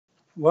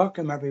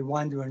Welcome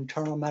everyone to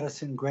Internal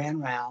Medicine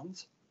Grand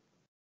Rounds.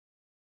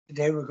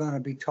 Today we're going to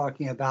be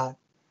talking about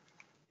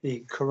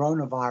the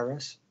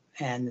coronavirus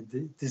and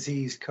the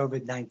disease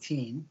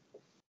COVID-19.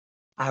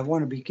 I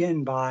want to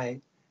begin by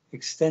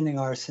extending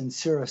our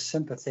sincerest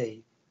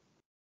sympathy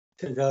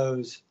to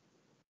those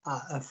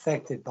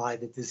affected by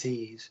the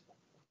disease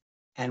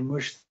and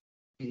wish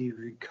speedy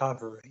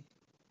recovery.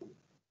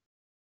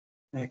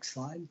 Next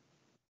slide.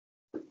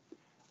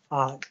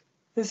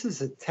 This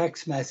is a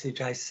text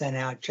message I sent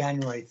out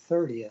January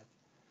 30th,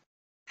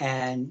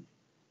 and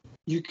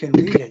you can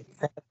read it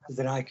faster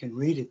than I can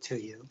read it to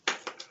you.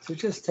 So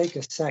just take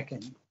a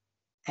second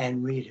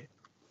and read it.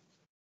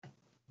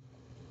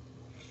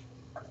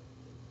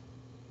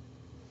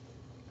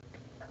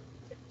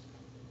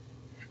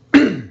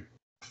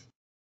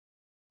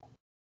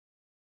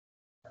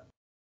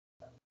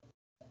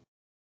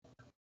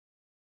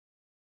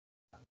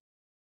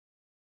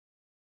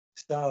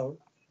 So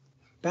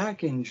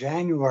back in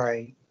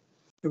January,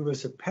 it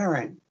was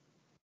apparent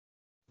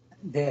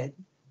that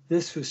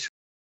this was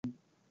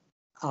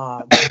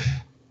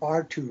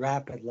far too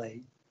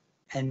rapidly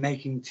and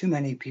making too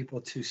many people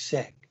too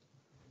sick.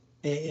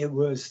 It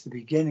was the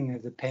beginning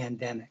of the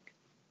pandemic.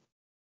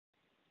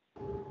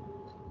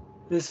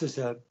 This is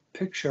a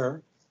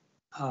picture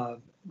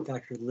of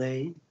Dr.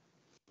 Li.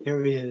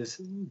 Here he is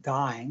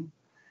dying,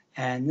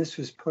 and this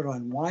was put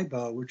on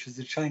Weibo, which is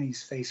the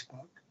Chinese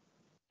Facebook.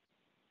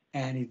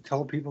 And he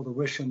told people to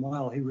wish him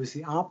well. He was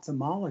the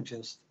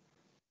ophthalmologist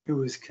who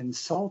was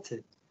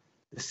consulted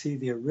to see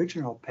the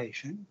original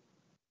patient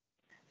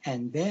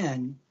and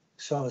then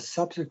saw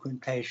subsequent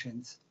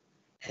patients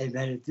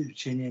admitted to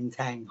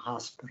Jinyintang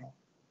Hospital.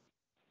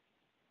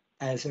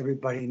 As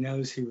everybody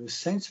knows, he was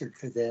censored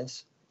for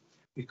this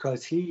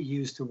because he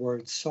used the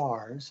word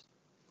SARS.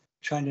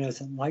 China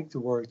doesn't like the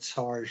word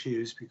SARS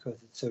used because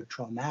it's so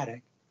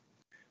traumatic,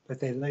 but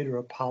they later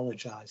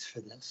apologized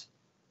for this.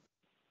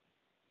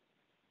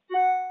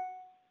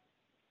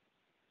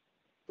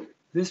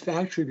 This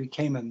actually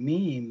became a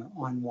meme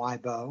on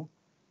Weibo.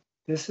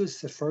 This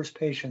is the first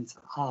patient's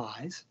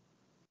eyes,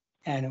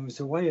 and it was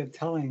a way of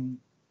telling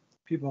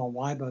people on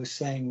Weibo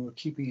saying we're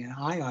keeping an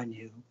eye on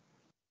you.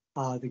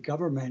 The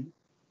government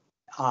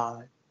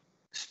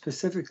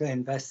specifically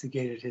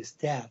investigated his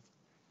death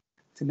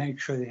to make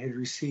sure that he had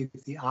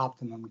received the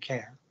optimum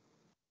care.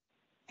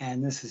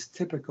 And this is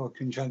typical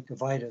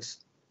conjunctivitis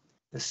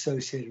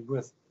associated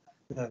with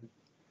the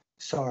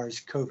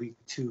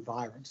SARS-CoV-2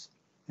 virus.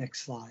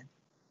 Next slide.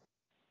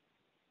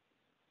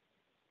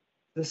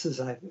 This is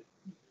a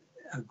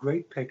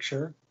great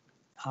picture.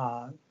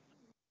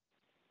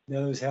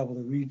 Those able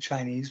to read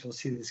Chinese will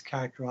see this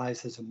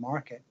characterized as a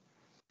market.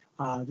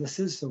 This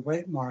is the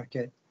wet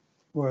market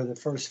where the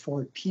first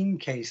 14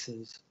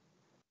 cases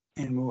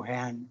in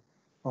Wuhan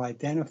were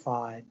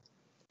identified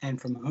and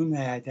from whom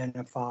they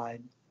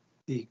identified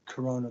the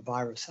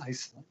coronavirus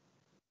isolate.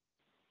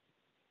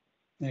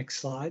 Next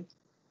slide.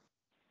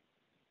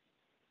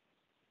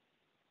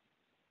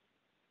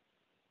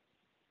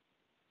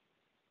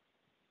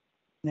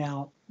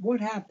 Now, what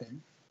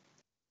happened?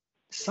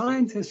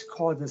 Scientists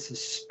call this a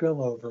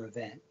spillover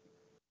event.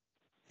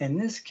 In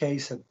this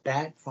case, a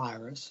bat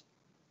virus,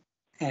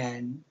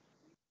 and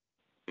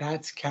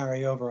bats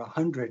carry over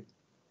 100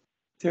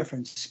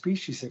 different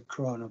species of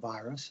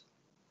coronavirus.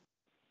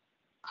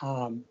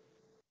 And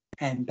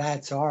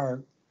bats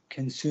are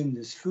consumed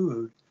as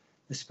food,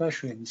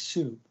 especially in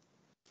soup.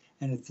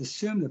 And it's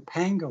assumed the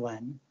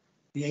pangolin,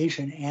 the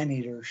Asian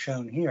anteater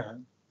shown here,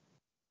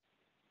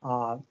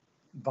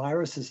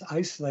 viruses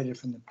isolated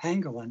from the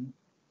pangolin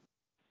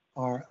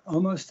are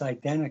almost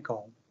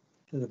identical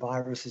to the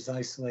viruses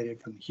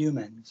isolated from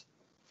humans.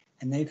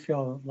 And they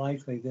feel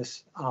likely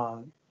this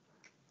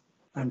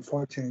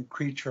unfortunate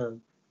creature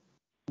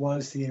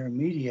was the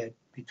intermediate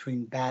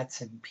between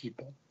bats and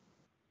people.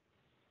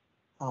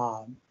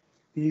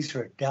 These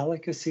are a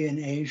delicacy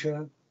in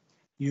Asia.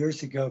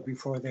 Years ago,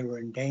 before they were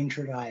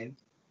endangered, I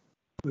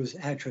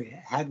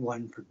had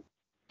one for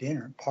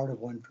dinner, part of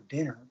one for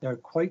dinner. They're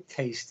quite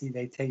tasty.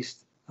 They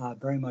taste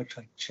very much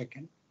like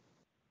chicken.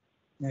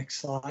 Next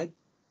slide.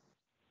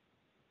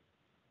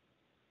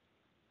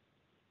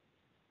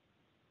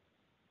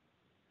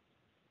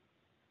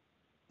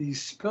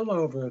 These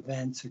spillover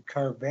events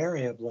occur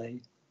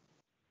variably,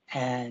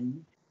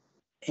 and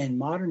in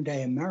modern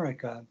day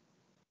America,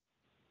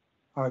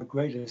 our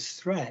greatest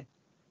threat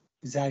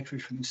is actually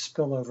from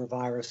spillover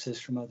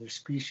viruses from other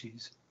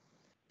species,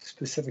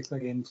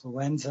 specifically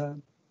influenza,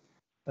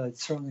 but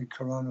certainly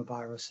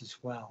coronavirus as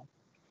well.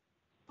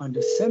 On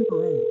December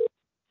 8th,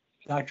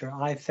 Dr.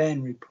 Ai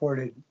Fen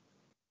reported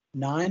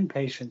 9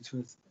 patients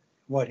with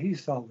what he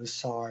thought was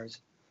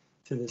SARS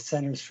to the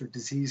Centers for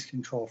Disease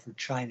Control for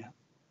China.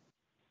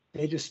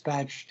 They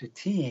dispatched a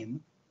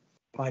team.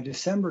 By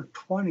December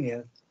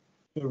 20th,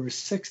 there were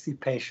 60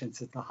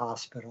 patients at the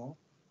hospital.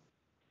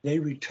 They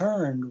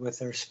returned with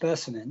their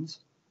specimens.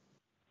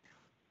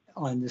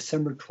 On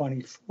December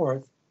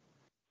 24th,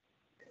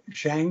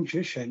 Zhang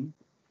Jishan,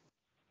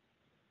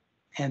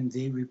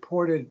 MD,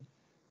 reported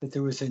that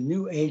there was a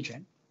new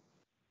agent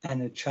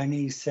and the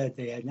Chinese said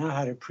they had not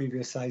had a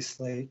previous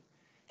isolate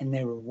and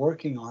they were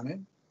working on it.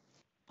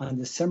 On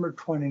December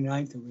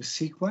 29th, it was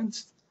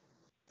sequenced.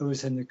 It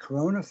was in the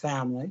corona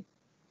family.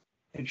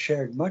 It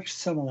shared much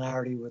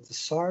similarity with the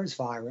SARS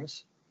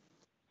virus,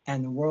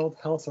 and the World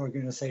Health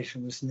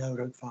Organization was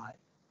notified.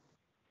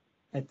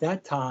 At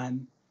that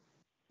time,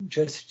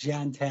 just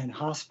Jiantan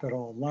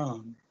Hospital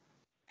alone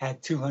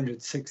had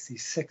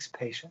 266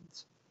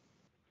 patients.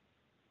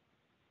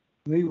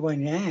 Li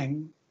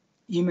Wenyang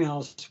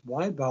emails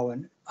Weibo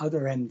and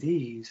other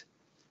MDs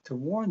to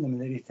warn them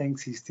that he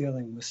thinks he's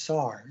dealing with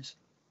SARS.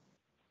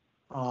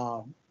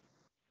 On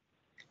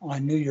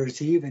New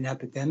Year's Eve, an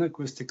epidemic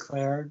was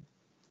declared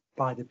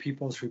by the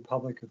People's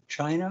Republic of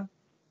China,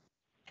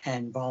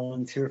 and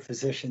volunteer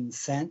physicians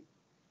sent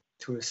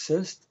to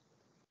assist.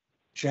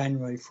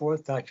 January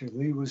 4th, Dr.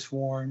 Li was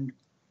warned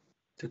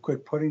to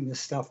quit putting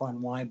this stuff on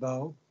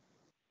Weibo.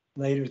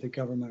 Later, the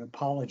government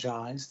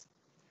apologized.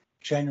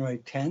 January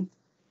 10th,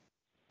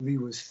 Li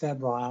was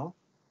febrile.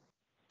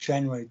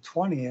 January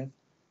 20th,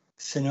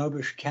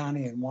 Snohomish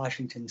County in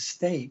Washington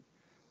State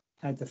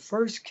had the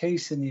first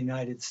case in the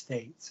United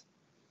States.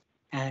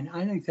 And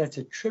I think that's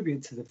a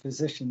tribute to the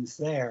physicians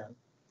there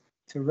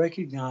to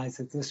recognize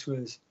that this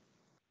was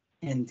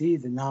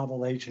indeed the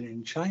novel agent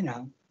in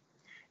China.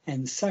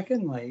 And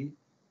secondly,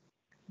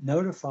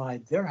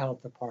 notified their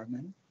health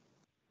department.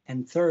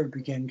 And third,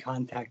 began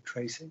contact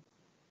tracing.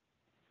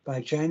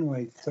 By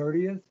January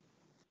 30th,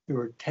 there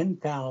were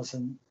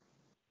 10,000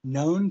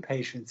 known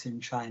patients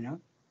in China.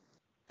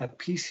 A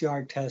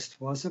PCR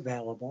test was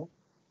available,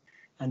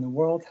 and the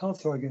World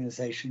Health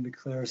Organization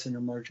declares an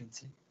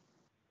emergency.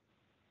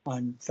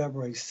 On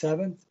February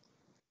 7th,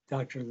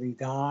 Dr. Li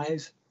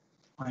dies.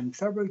 On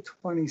February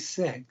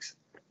 26th,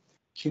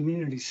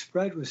 community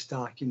spread was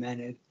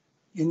documented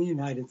in the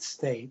United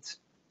States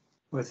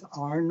with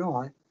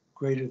R0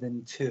 greater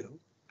than 2.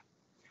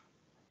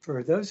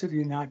 For those of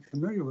you not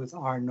familiar with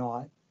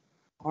R0,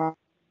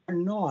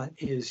 R0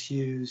 is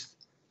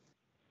used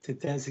to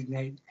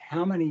designate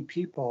how many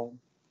people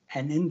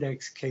an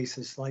index case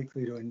is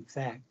likely to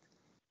infect.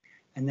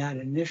 And that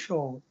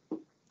initial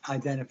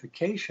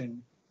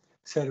identification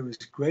said it was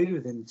greater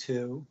than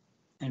 2,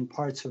 and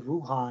parts of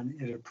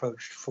Wuhan, it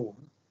approached 4.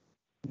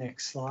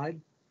 Next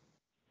slide.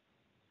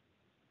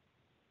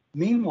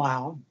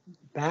 Meanwhile,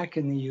 back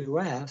in the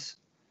US,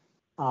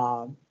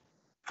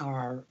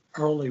 our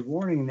early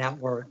warning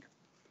network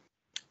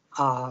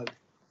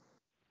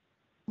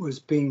was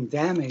being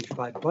damaged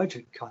by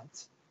budget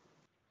cuts.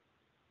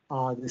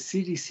 The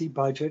CDC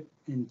budget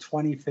in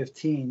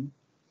 2015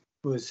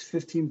 was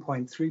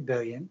 $15.3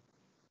 billion.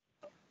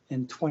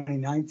 In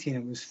 2019,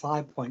 it was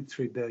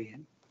 $5.3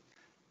 billion.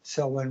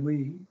 So when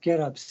we get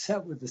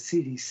upset with the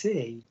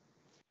CDC,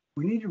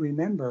 we need to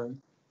remember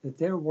that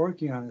they're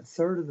working on a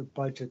third of the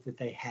budget that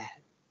they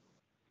had.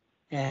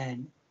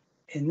 And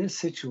in this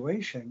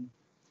situation,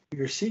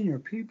 your senior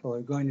people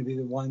are going to be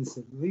the ones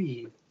that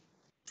leave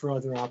for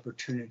other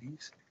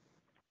opportunities.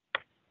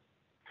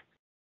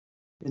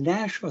 The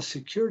National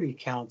Security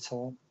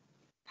Council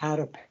had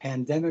a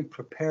pandemic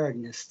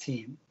preparedness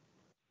team.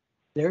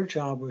 Their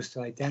job was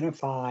to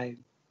identify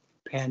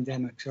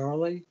pandemics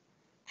early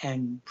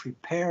and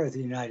prepare the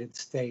United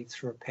States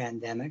for a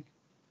pandemic.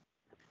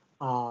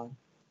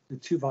 The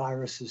two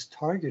viruses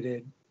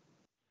targeted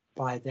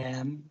by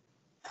them,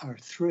 or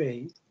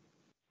three,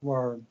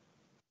 were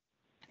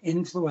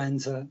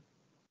influenza,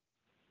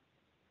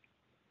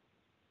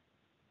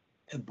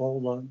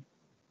 Ebola,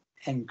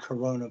 and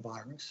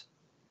coronavirus.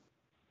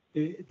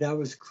 That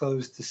was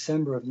closed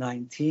December of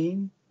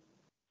 19,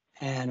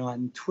 and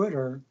on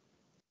Twitter,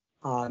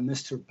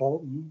 Mr.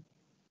 Bolton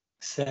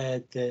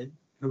said that,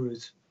 who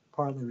was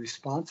partly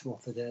responsible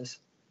for this,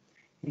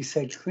 he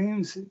said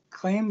claims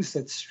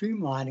that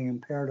streamlining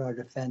impaired our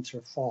defense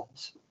are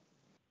false.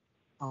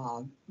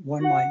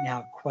 One might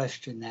now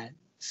question that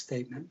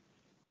statement.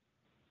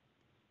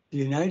 The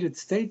United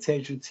States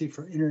Agency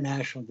for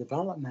International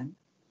Development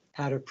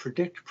had a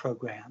PREDICT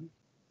program.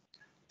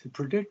 The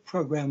PREDICT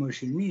program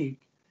was unique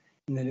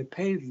in that it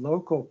paid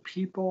local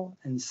people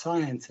and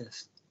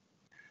scientists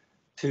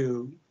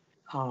to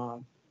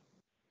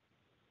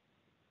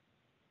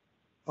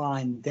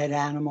find dead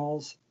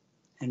animals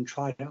and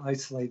try to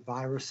isolate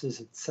viruses,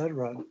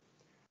 etc.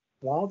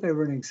 While they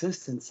were in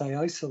existence, they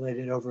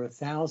isolated over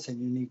 1,000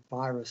 unique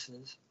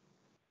viruses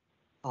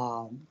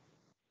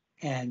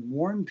and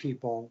warned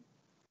people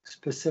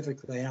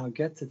specifically, and I'll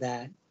get to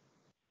that,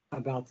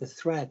 about the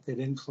threat that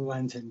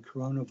influenza and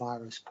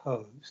coronavirus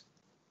posed.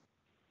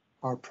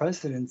 Our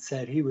president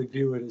said he would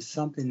view it as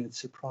something that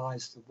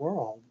surprised the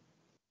world.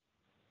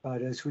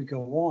 But as we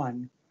go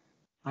on,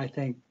 I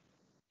think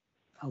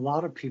a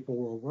lot of people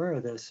were aware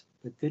of this,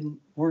 but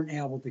weren't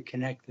able to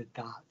connect the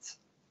dots.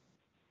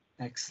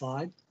 Next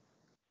slide.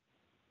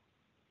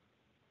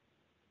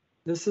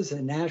 This is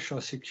a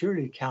National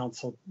Security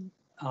Council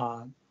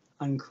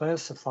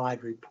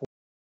unclassified report.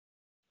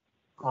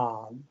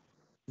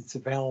 It's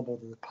available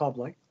to the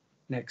public.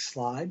 Next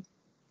slide.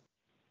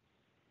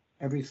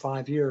 Every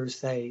 5 years,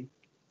 they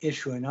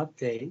issue an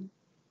update.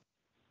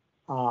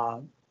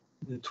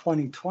 The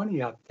 2020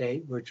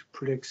 update, which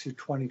predicts through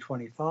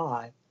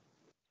 2025,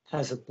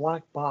 has a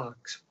black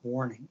box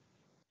warning,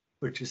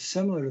 which is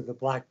similar to the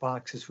black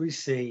boxes we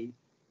see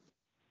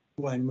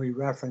when we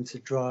reference a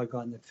drug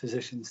on the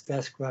physician's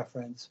desk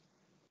reference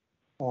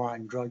or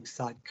on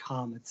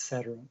drugs.com,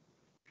 etc.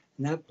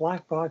 And that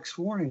black box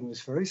warning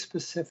was very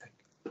specific.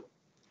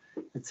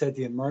 It said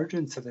the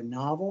emergence of a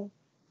novel,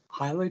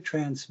 highly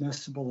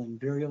transmissible and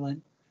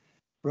virulent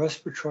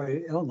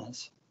respiratory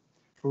illness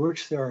for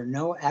which there are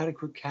no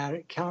adequate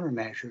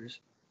countermeasures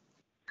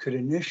could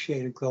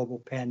initiate a global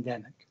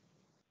pandemic.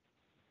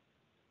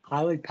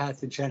 Highly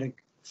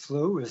pathogenic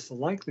flu is the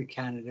likely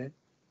candidate,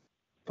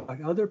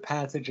 but other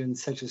pathogens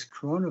such as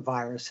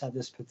coronavirus have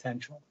this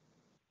potential.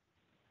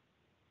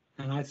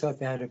 And I thought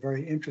that had a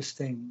very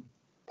interesting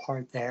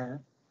part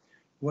there.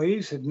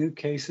 Waves of new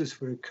cases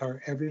would occur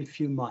every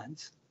few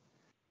months.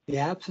 The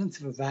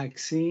absence of a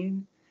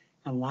vaccine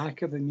and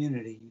lack of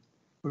immunity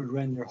would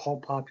render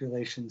whole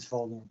populations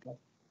vulnerable.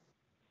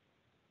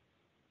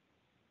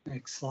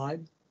 Next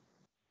slide.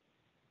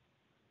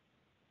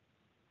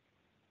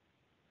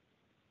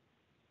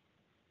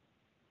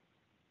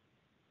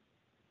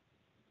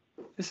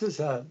 This is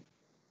an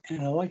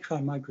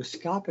electron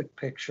microscopic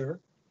picture.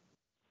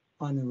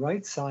 On the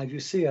right side, you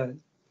see a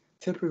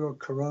typical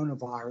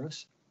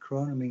coronavirus.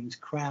 Corona means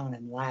crown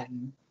in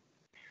Latin.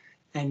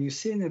 And you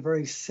see in the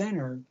very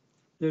center,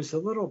 there's a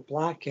little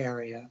black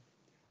area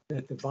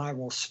that the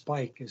viral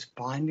spike is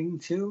binding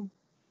to.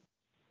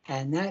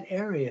 And that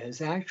area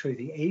is actually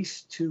the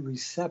ACE2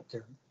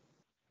 receptor.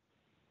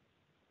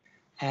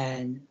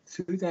 And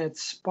through that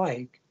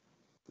spike,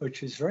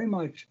 which is very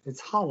much,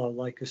 it's hollow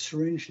like a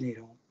syringe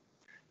needle,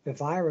 the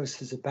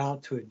virus is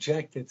about to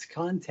eject its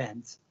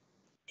contents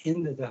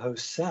into the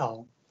host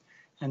cell,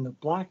 and the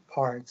black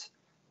parts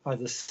are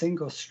the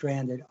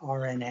single-stranded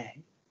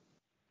RNA.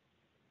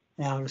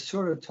 Now, to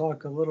sort of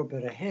talk a little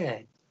bit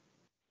ahead,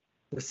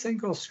 the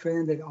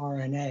single-stranded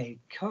RNA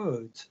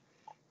codes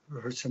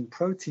for some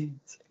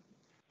proteins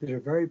that are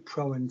very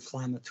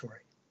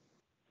pro-inflammatory.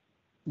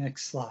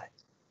 Next slide.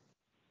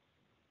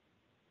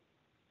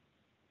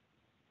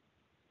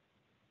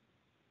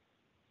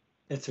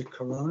 It's a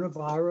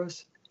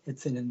coronavirus.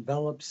 It's an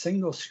enveloped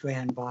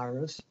single-strand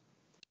virus,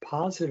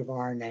 positive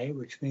RNA,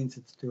 which means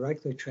it's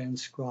directly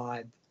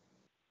transcribed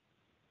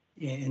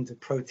into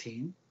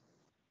protein.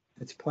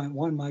 It's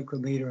 0.1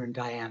 micrometer in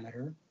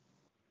diameter.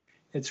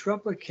 Its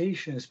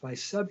replication is by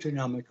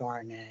subgenomic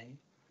RNA,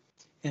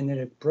 and that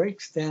it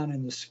breaks down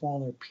into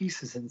smaller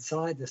pieces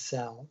inside the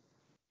cell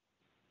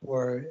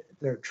where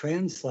they're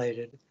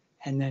translated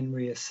and then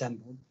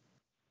reassembled.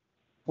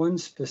 One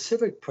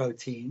specific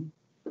protein,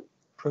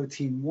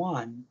 protein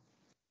 1,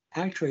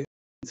 actually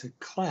is a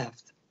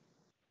cleft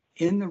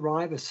in the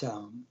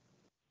ribosome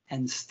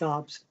and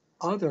stops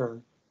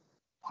other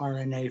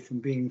RNA from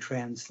being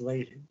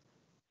translated.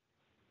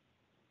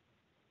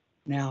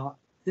 Now,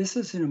 this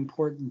is an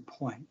important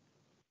point.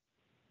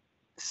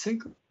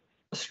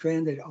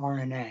 Single-stranded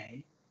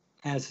RNA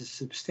has a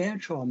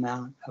substantial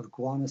amount of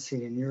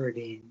guanosine and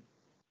uridine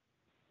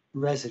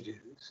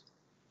residues.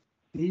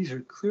 These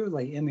are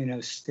clearly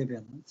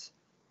immunostimulants.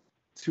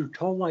 Through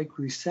toll-like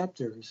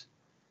receptors,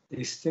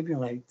 they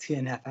stimulate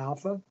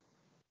TNF-alpha,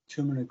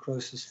 tumor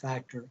necrosis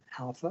factor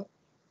alpha,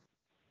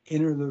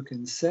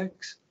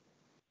 interleukin-6,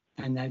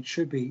 and that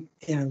should be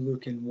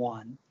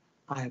interleukin-1.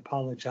 I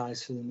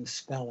apologize for the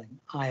misspelling,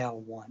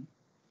 IL-1.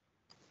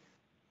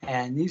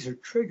 And these are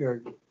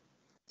triggered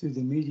through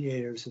the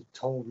mediators of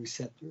toll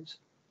receptors.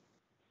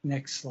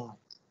 Next slide.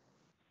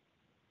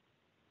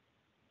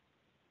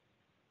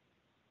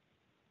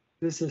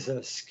 This is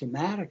a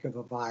schematic of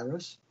a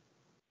virus,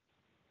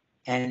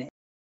 and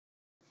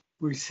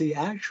we see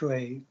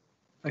actually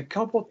a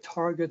couple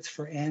targets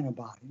for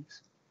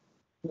antibodies.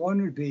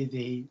 One would be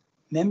the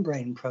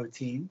membrane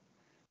protein,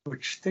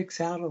 which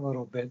sticks out a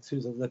little bit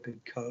through the lipid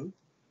coat.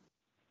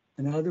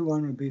 Another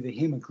one would be the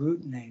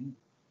hemagglutinin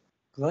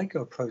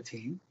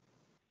glycoprotein.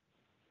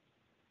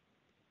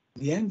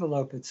 The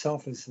envelope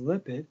itself is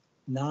lipid,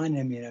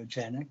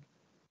 non-immunogenic.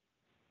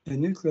 The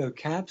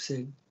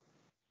nucleocapsid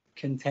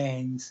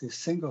contains the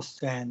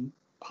single-strand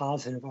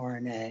positive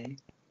RNA,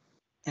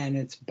 and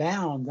it's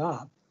bound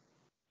up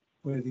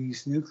with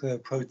these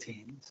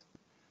nucleoproteins.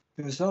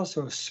 There's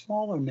also a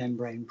smaller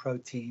membrane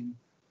protein,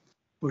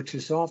 which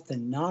is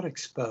often not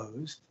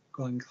exposed,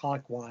 going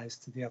clockwise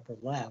to the upper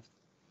left,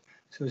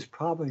 so it's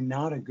probably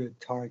not a good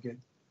target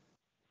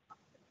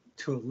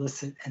to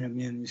elicit an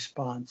immune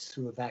response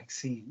through a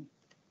vaccine.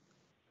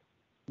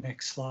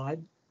 Next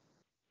slide.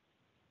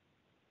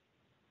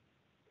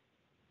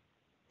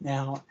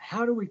 Now,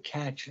 how do we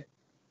catch it?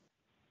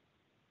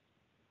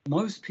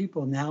 Most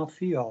people now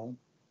feel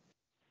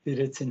that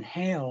it's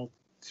inhaled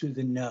through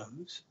the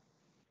nose.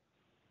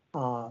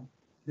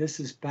 This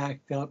is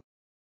backed up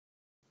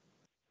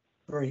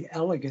very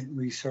elegant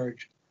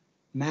research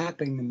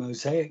mapping the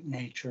mosaic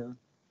nature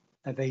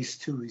of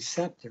ACE2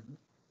 receptor.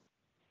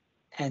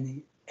 And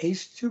the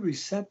ACE2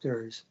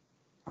 receptors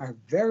are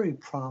very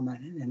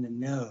prominent in the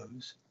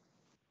nose,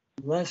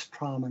 less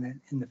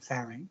prominent in the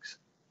pharynx.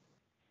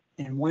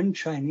 In one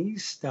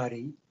Chinese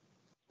study,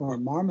 where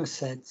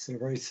marmosets that are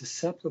very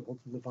susceptible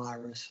to the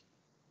virus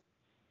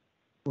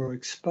were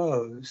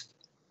exposed,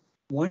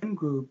 one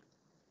group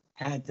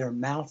had their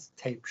mouth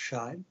taped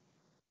shut,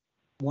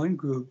 one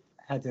group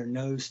had their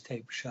nose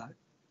taped shut.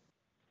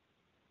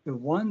 The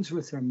ones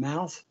with their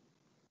mouth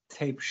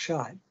taped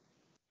shut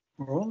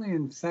were only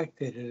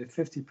infected at a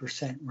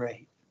 50%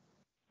 rate,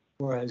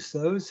 whereas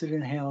those that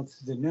inhaled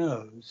through the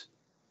nose,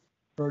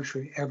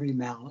 virtually every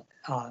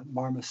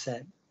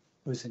marmoset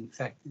was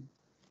infected.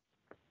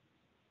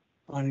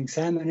 On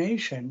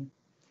examination,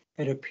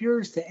 it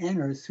appears to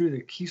enter through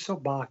the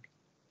Kieselbach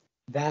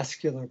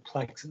vascular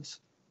plexus,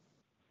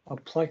 a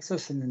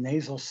plexus in the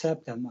nasal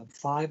septum of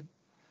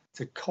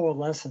the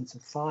coalescence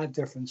of 5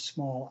 different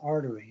small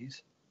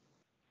arteries,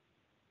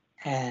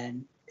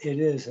 and it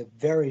is a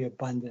very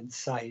abundant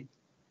site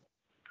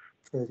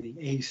for the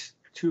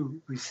ACE2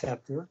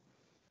 receptor,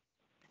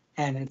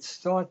 and it's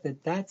thought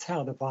that that's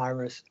how the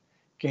virus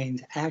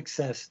gains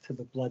access to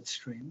the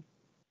bloodstream.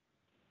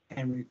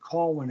 And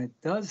recall, when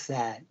it does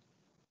that,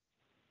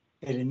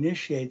 it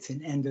initiates an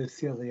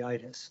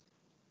endotheliitis.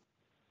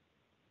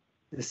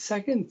 The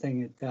second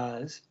thing it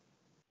does,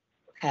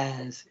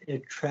 as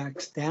it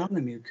tracks down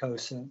the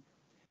mucosa,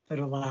 it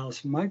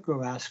allows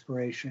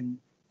microaspiration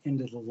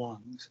into the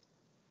lungs.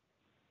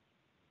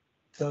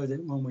 So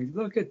that when we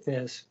look at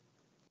this,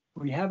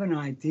 we have an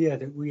idea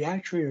that we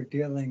actually are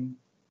dealing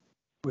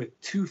with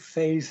 2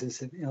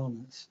 phases of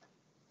illness.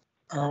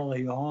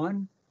 Early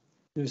on,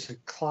 there's a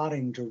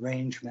clotting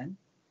derangement.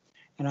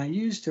 And I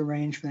use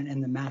derangement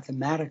in the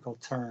mathematical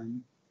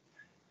term,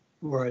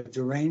 where a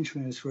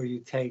derangement is where you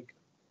take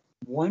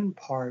one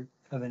part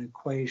of an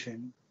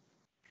equation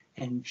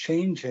and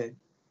change it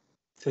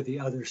to the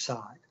other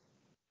side.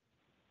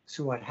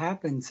 So what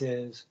happens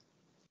is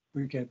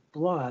we get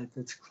blood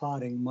that's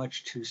clotting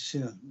much too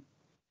soon.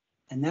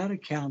 And that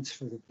accounts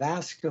for the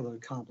vascular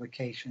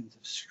complications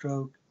of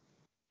stroke,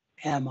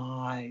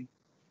 MI,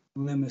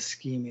 limb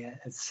ischemia,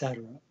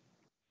 etc.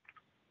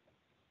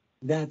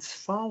 That's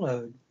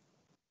followed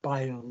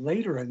by a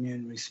later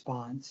immune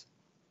response,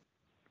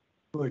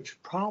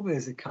 which probably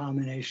is a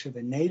combination of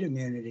innate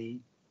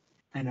immunity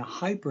and a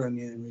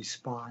hyperimmune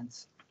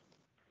response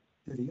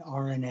to the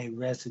RNA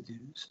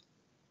residues.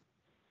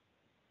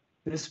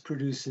 This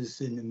produces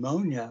the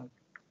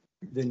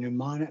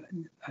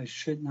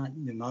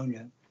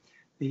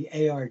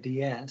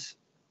ARDS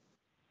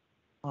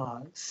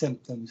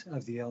symptoms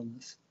of the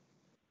illness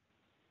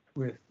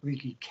with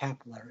leaky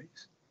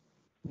capillaries.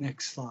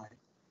 Next slide.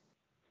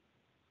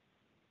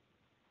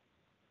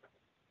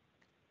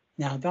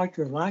 Now,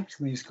 Dr.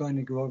 Lakshmi is going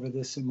to go over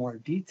this in more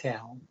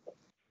detail,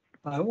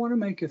 but I want to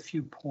make a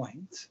few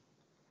points.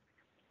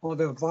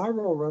 Although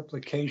viral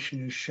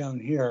replication is shown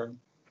here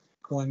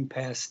going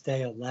past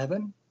day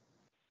 11,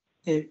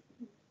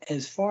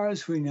 as far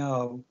as we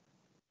know,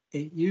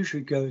 it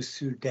usually goes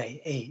through day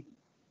 8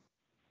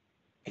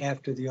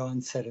 after the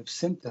onset of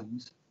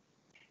symptoms,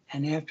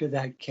 and after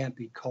that can't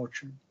be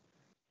cultured.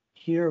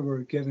 Here we're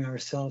giving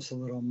ourselves a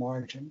little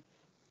margin.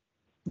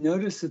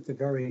 Notice at the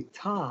very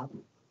top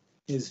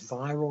is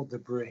viral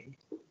debris.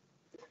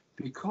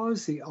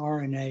 Because the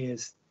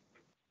RNA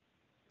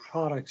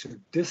products are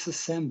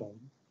disassembled,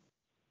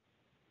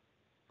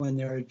 when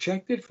they're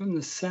ejected from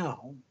the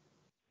cell,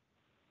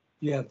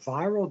 you have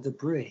viral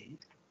debris,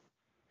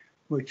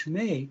 which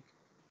make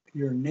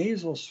your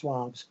nasal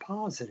swabs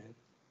positive,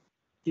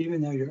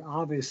 even though you're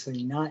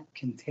obviously not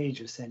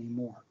contagious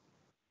anymore.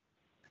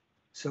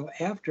 So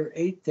after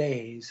 8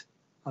 days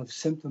of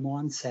symptom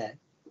onset,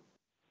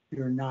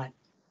 you're not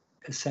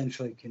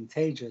essentially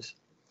contagious.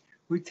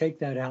 We take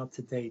that out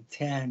to day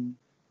 10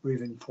 or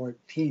even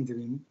 14 to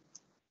be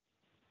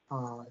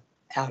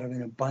out of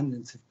an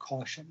abundance of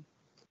caution.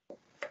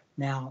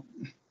 Now,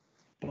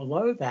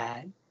 below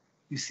that,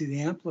 you see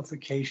the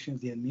amplification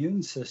of the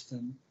immune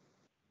system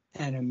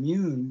and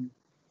immune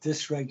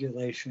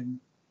dysregulation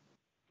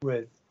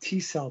with T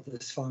cell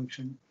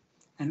dysfunction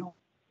and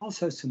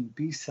also some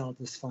B cell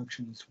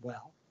dysfunction as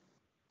well.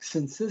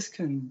 Since this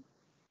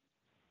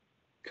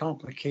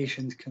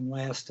complications can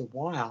last a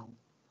while,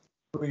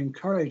 we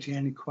encourage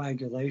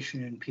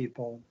anticoagulation in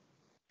people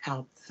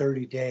out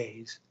 30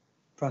 days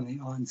from the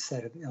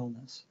onset of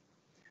illness.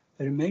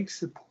 But it makes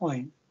the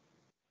point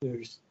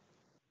there's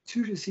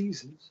 2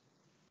 diseases.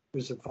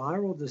 There's a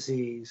viral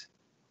disease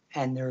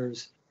and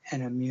there's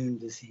an immune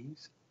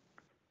disease.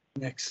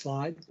 Next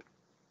slide.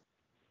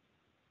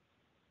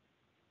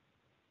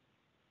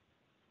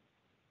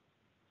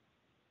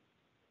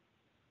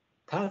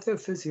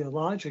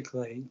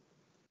 Pathophysiologically,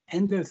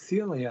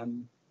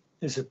 endothelium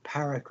is a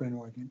paracrine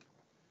organ.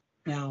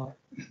 Now,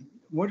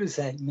 what does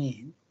that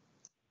mean?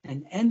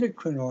 An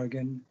endocrine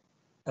organ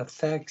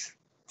affects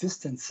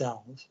distant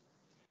cells,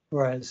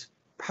 whereas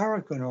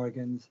paracrine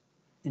organs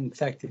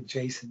infect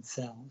adjacent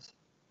cells.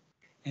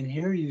 And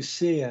here you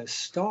see a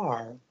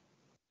star.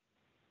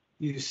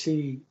 You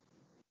see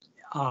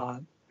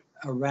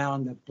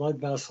around the blood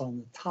vessel on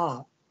the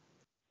top,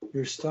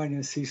 you're starting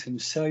to see some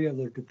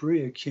cellular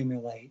debris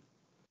accumulate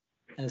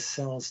as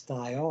cells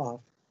die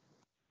off.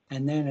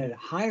 And then at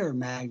higher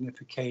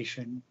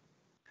magnification,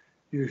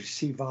 you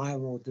see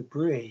viral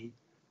debris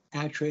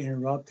actually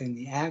interrupting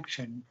the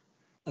action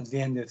of the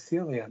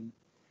endothelium.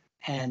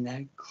 And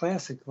that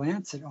classic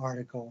Lancet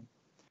article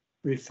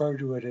referred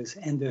to it as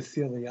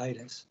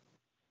endotheliitis.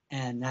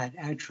 And that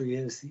actually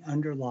is the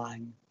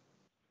underlying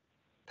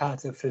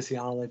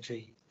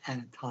pathophysiology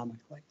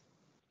anatomically.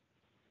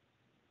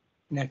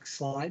 Next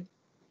slide.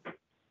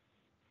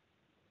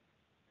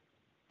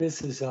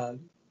 This is a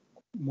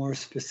more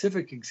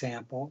specific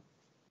example.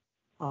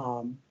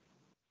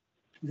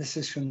 This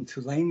is from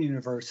Tulane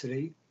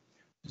University.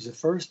 It was the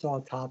first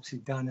autopsy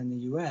done in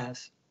the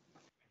US.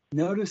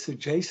 Notice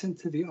adjacent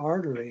to the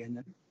artery in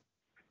the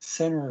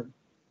center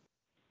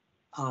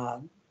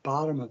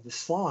bottom of the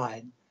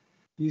slide,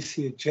 you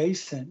see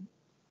adjacent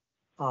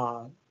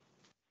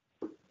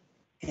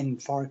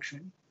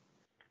infarction.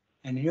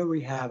 And here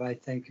we have, I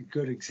think, a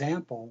good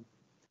example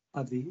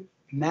of the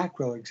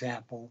macro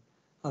example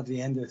of the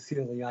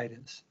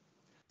endotheliitis.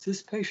 So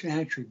this patient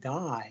actually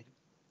died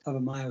of a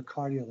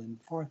myocardial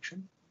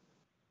infarction.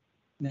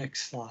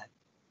 Next slide.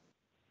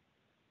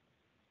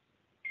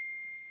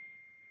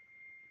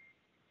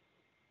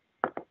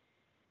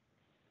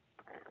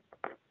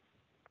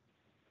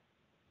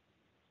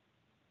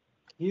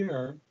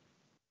 Here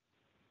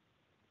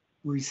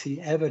we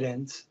see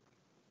evidence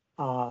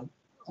on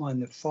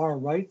the far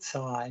right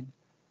side.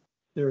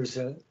 There's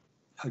a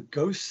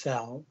ghost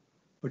cell,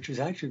 which has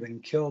actually been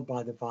killed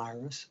by the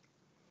virus.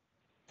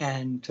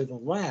 And to the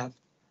left,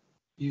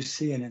 you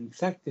see an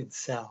infected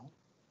cell.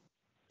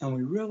 And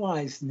we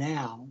realize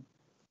now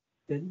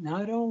that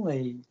not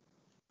only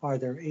are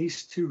there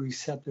ACE2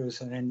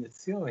 receptors on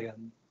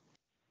endothelium,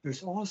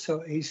 there's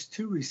also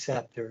ACE2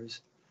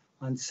 receptors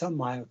on some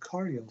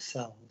myocardial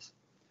cells.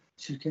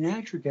 So you can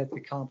actually get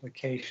the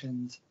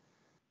complications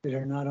that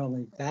are not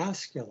only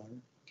vascular,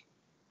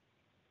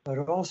 but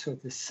also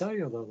at the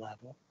cellular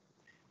level.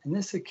 And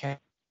this accounts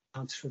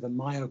for the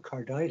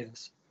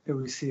myocarditis that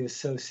we see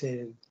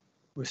associated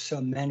with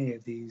so many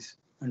of these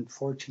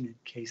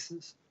unfortunate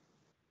cases.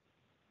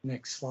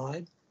 Next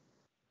slide.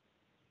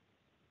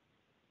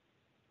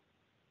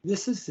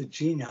 This is the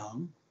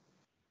genome,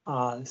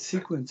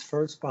 sequenced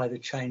first by the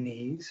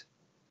Chinese.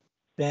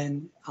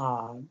 Then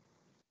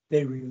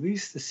they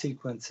released the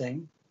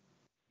sequencing,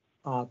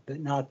 but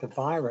not the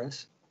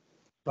virus.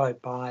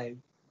 But by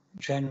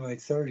January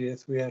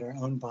 30th, we had our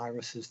own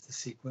viruses to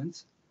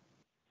sequence.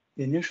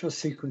 The initial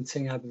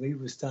sequencing, I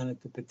believe, was done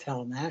at the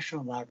Patel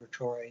National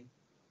Laboratory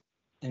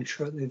and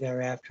shortly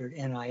thereafter at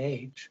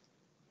NIH.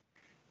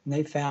 And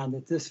they found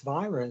that this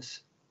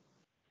virus,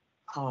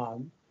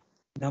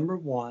 number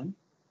one,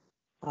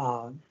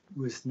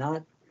 was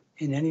not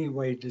in any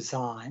way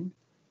designed.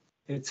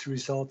 It's a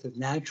result of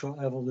natural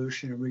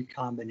evolution and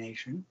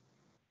recombination.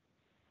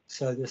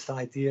 So this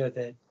idea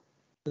that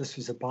this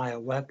was a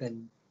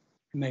bioweapon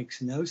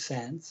makes no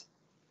sense,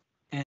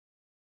 and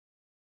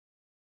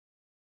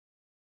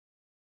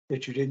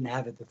that you didn't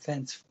have a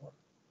defense for.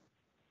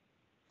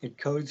 It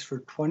codes for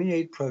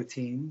 28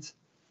 proteins.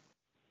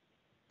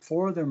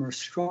 4 of them are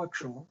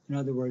structural, in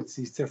other words,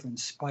 these different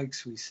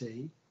spikes we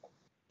see.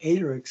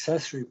 8 are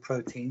accessory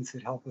proteins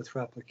that help with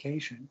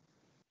replication.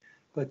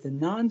 But the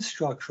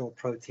non-structural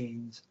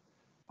proteins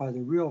are the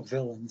real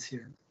villains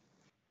here.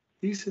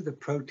 These are the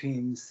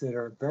proteins that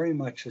are very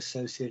much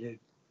associated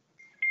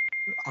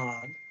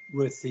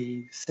with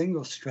the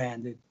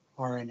single-stranded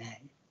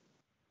RNA.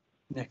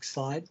 Next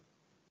slide.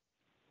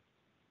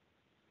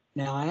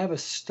 Now I have a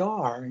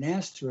star, an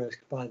asterisk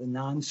by the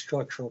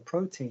non-structural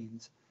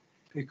proteins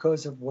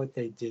because of what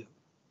they do.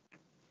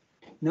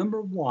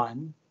 Number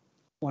one,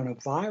 when a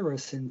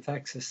virus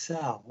infects a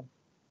cell,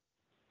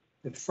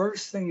 the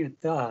first thing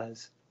it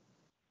does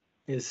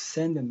is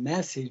send a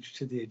message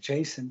to the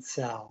adjacent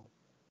cell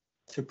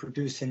to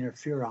produce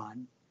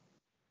interferon,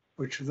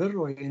 which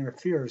literally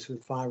interferes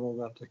with viral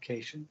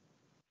replication.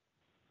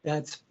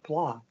 That's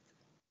blocked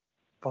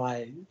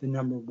by the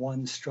number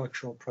one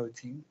structural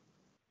protein.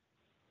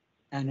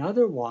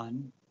 Another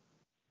one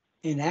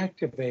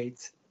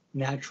inactivates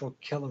natural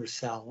killer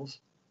cells.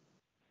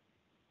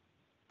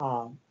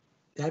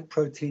 That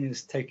protein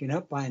is taken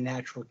up by a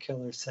natural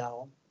killer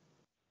cell,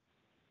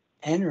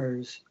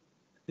 enters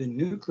the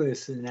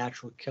nucleus of the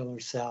natural killer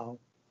cell,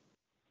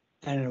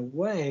 and in a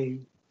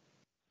way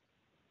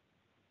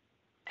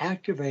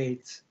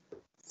activates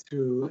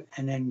through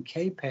an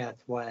NK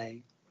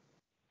pathway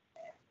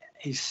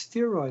a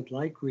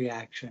steroid-like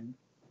reaction,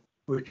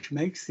 which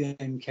makes the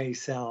NK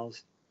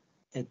cells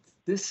at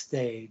this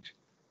stage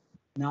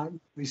not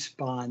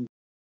respond.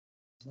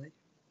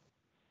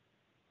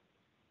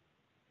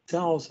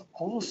 Cells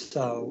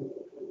also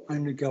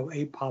undergo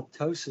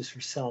apoptosis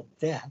or cell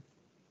death.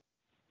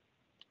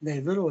 They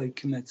literally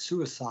commit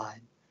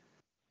suicide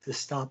to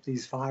stop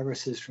these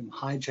viruses from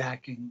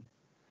hijacking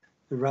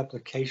the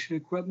replication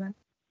equipment.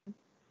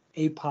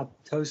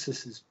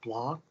 Apoptosis is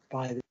blocked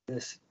by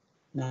this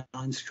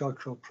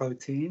non-structural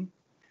protein.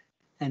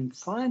 And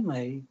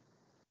finally,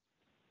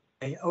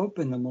 they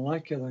open the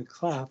molecular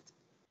cleft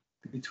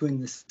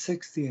between the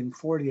 60 and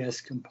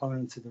 40S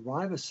components of the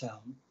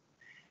ribosome,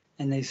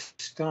 and they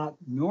stop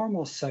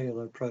normal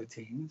cellular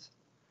proteins,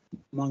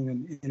 among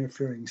them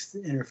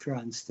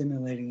interferon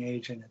stimulating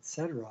agent,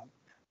 etc.,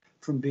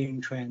 from being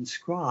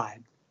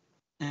transcribed.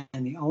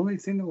 And the only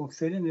thing that will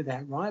fit into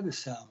that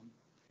ribosome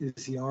is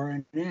the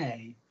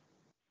RNA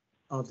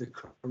of the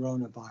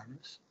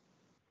coronavirus.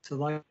 So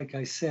like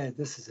I said,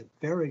 this is a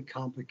very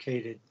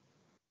complicated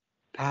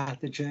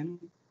pathogen.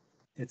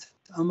 It's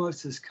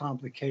almost as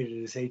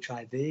complicated as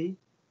HIV.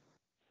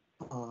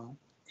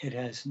 It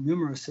has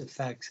numerous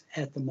effects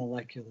at the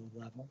molecular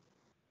level.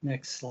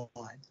 Next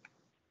slide.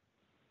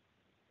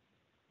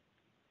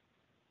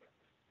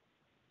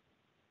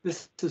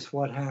 This is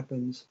what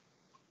happens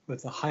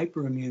with the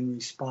hyperimmune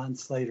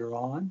response later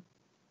on.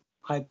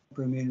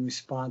 Hyperimmune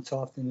response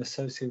often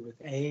associated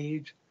with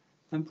age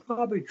and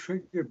probably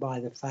triggered by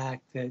the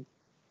fact that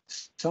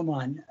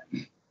someone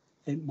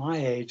at my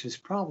age has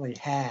probably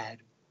had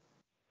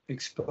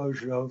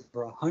exposure to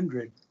over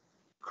 100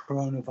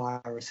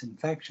 coronavirus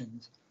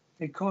infections.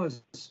 It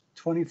causes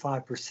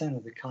 25%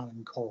 of the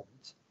common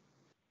colds.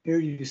 Here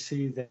you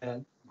see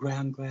that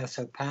ground glass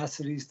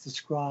opacity is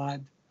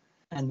described,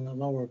 and the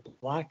lower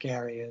black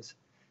areas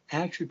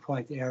actually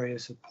point to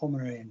areas of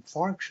pulmonary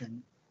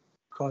infarction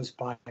caused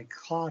by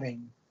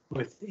clotting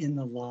within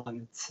the lung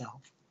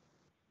itself.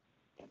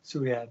 So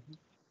we have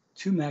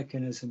two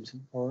mechanisms at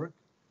work.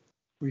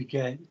 We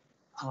get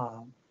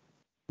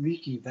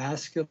leaky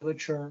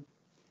vasculature,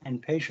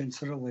 and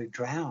patients literally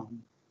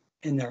drown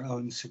in their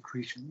own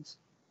secretions.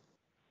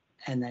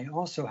 And they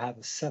also have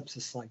a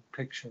sepsis-like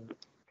picture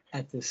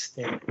at this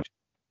stage.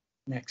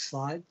 Next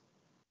slide.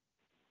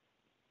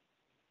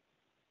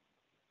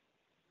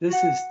 This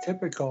is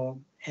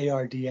typical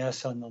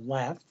ARDS on the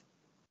left,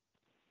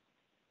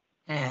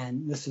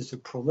 and this is a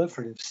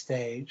proliferative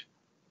stage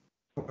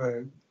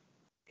where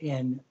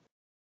in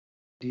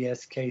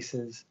ARDS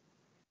cases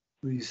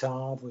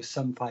resolve with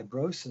some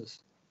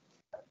fibrosis,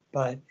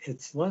 but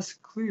it's less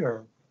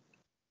clear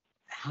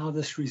how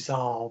this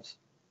resolves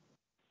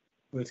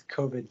with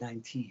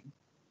COVID-19.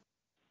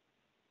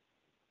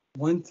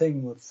 One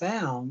thing we've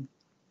found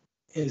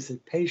is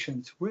that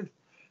patients with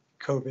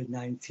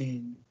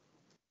COVID-19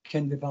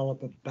 can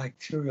develop a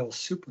bacterial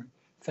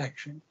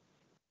superinfection.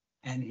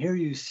 And here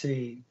you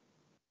see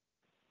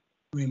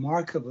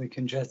remarkably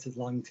congested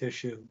lung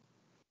tissue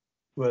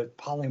with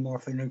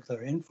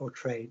polymorphonuclear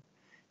infiltrate.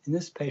 And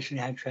this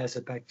patient actually has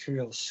a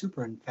bacterial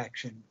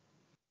superinfection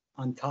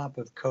on top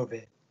of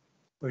COVID,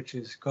 which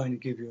is going to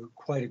give you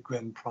quite a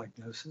grim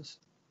prognosis.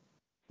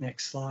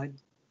 Next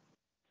slide.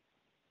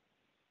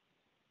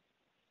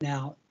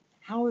 Now,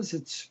 how is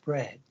it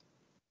spread?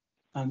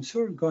 I'm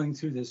sort of going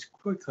through this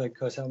quickly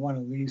because I want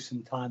to leave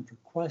some time for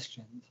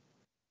questions.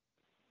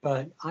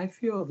 But I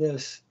feel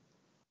this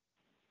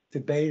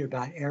debate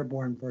about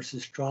airborne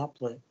versus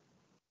droplet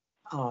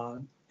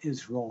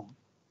is wrong.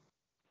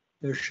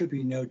 There should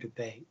be no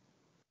debate.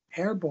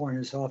 Airborne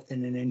is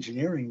often an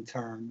engineering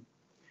term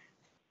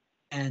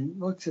and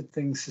looks at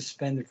things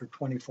suspended for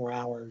 24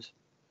 hours.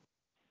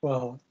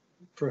 Well,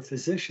 for a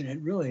physician,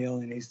 it really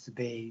only needs to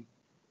be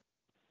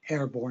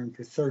airborne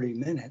for 30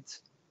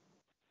 minutes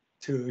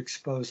to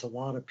expose a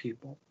lot of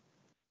people.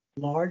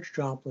 Large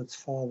droplets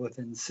fall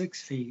within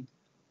 6 feet.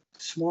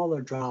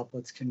 Smaller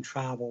droplets can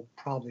travel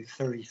probably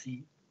 30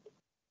 feet.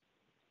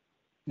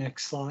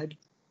 Next slide.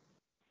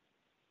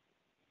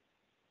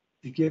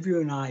 To give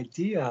you an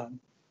idea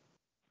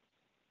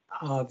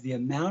of the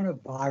amount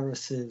of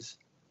viruses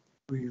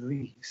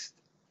released,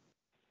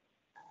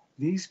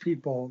 these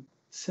people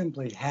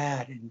simply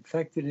had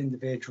infected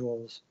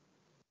individuals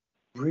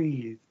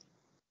breathe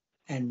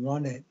and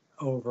run it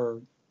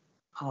over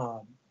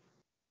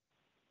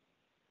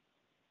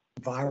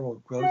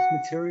viral growth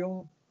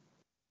material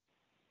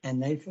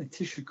and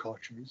tissue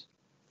cultures,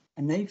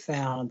 and they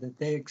found that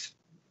they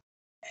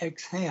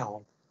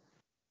exhaled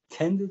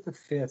 10 to the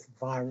 5th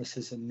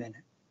viruses a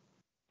minute.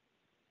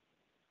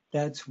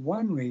 That's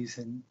one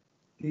reason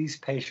these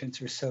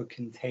patients are so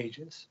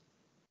contagious.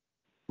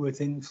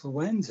 With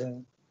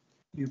influenza,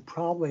 you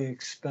probably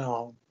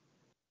expel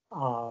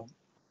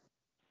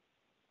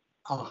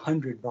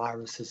 100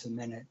 viruses a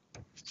minute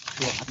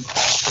to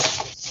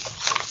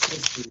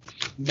 150.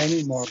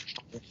 Many more.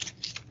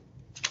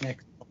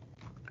 Next.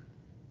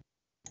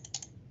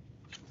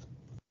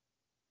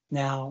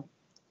 Now,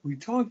 we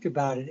talked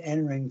about it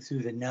entering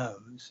through the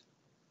nose,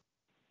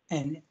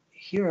 and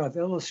here I've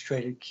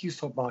illustrated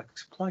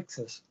Kieselbach's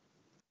plexus,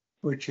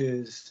 which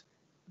is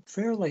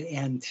fairly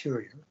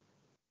anterior.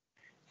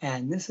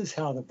 And this is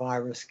how the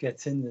virus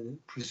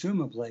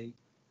presumably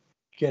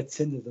gets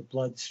into the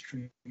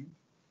bloodstream.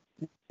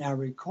 Now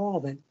recall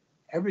that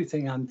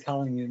everything I'm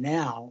telling you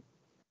now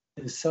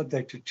is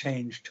subject to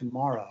change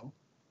tomorrow.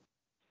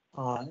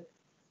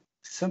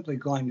 Simply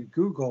going to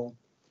Google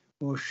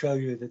will show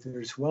you that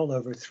there's well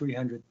over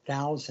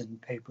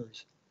 300,000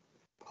 papers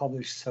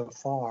published so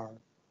far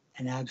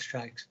and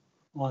abstracts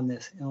on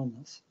this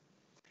illness.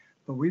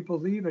 But we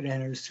believe it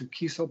enters through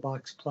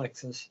Kieselbach's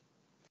plexus,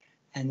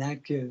 and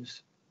that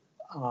gives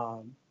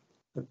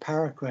the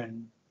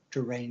paracrine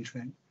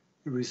derangement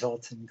that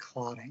results in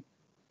clotting.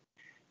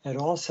 It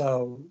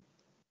also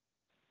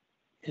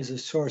is a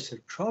source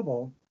of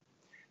trouble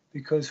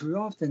because we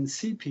often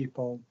see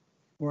people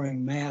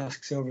wearing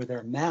masks over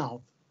their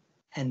mouth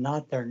and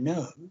not their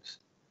nose.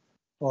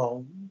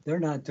 Well, they're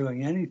not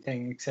doing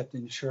anything except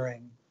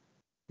ensuring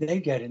they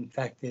get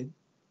infected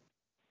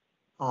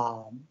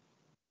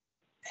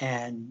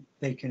and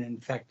they can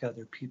infect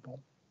other people.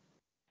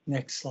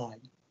 Next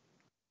slide.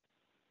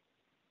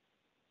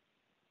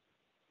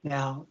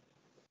 Now,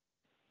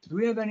 do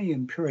we have any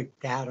empiric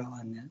data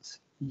on this?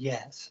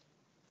 Yes.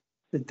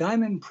 The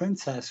Diamond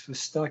Princess was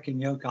stuck in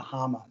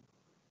Yokohama.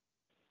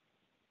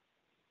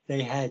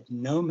 They had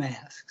no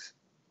masks.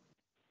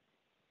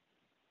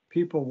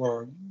 People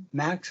were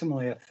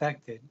maximally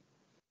affected.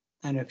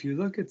 And if you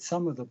look at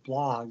some of the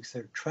blogs,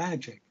 they're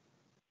tragic.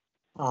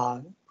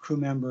 Crew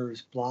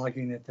members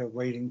blogging that they're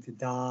waiting to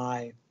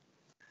die.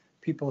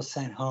 People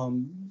sent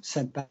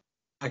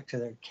back to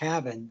their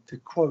cabin to,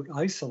 quote,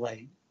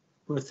 isolate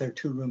with their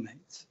 2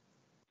 roommates,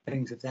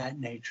 things of that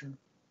nature.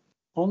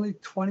 Only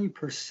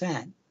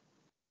 20%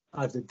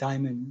 of the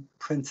Diamond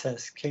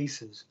Princess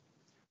cases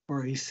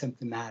were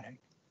asymptomatic.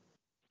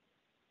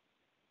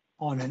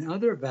 On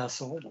another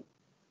vessel,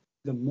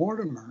 the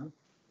Mortimer,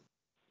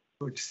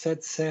 which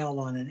set sail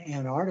on an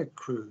Antarctic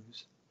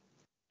cruise,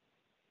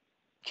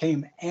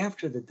 came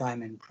after the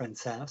Diamond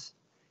Princess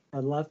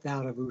and left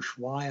out of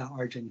Ushuaia,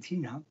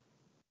 Argentina,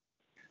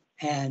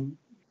 and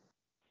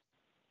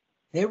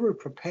they were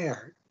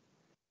prepared.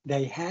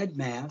 They had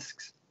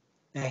masks,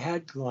 they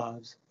had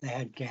gloves, they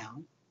had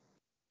gown.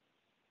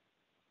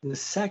 The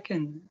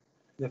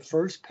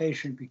first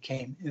patient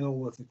became ill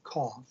with a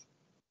cough,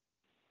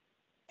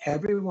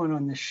 everyone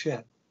on the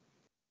ship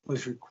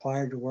was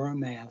required to wear a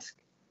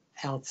mask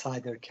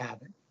outside their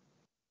cabin.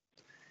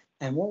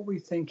 And what we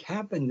think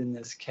happened in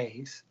this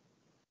case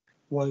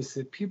was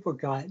that people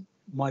got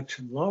much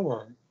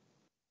lower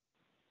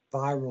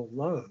viral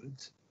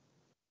loads,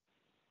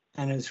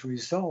 and as a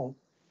result,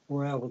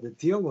 were able to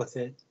deal with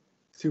it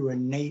through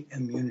innate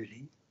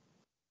immunity.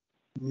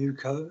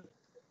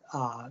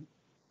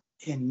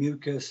 In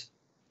mucus,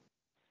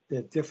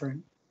 the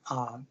different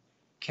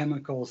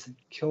chemicals that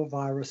kill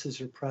viruses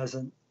are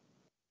present.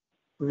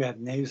 We have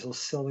nasal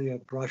cilia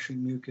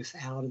brushing mucus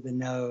out of the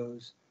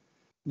nose,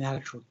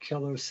 natural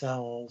killer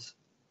cells,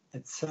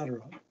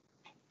 etc.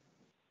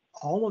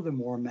 All of them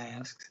wore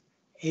masks.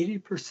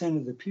 80%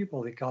 of the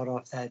people that got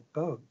off that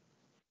boat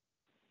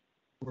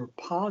were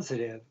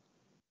positive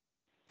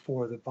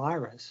for the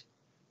virus,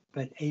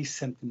 but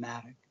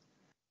asymptomatic.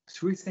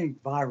 So we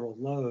think viral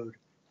load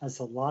has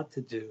a lot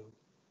to do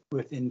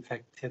with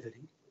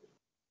infectivity.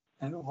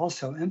 And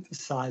also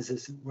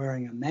emphasizes that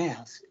wearing a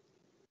mask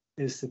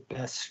is the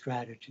best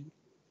strategy.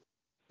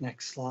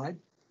 Next slide.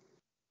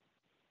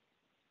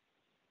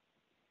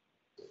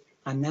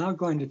 I'm now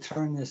going to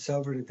turn this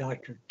over to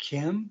Dr.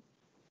 Kim.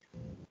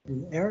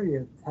 The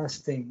area of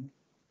testing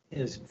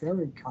is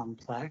very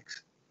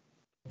complex.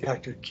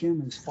 Dr.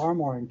 Kim is far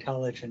more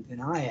intelligent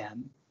than I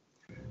am,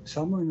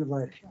 so I'm going to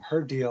let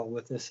her deal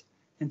with this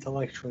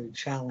intellectually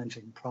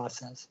challenging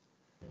process.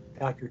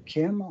 Dr.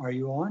 Kim, are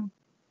you on?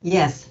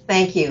 Yes,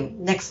 thank you.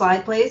 Next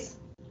slide, please.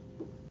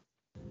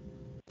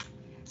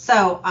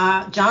 So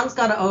John's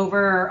gone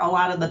over a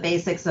lot of the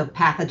basics of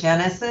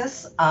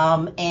pathogenesis,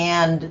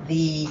 and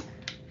the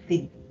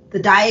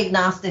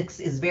diagnostics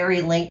is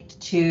very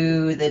linked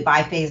to the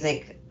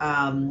biphasic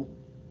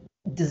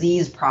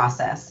disease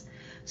process.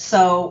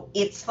 So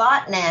it's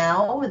thought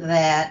now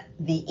that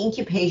the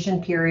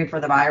incubation period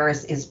for the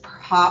virus is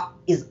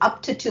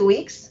up to 2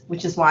 weeks,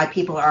 which is why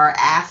people are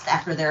asked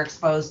after they're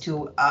exposed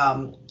to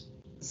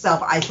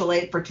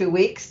self-isolate for 2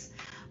 weeks.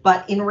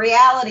 But in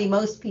reality,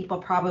 most people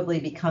probably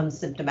become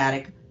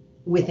symptomatic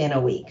within a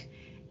week.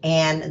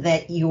 And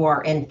that you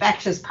are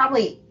infectious,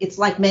 probably, it's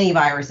like many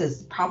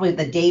viruses, probably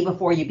the day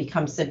before you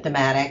become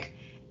symptomatic.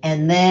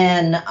 And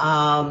then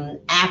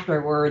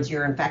afterwards,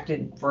 you're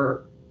infected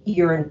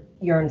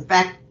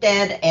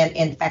and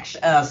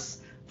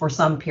infectious for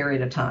some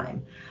period of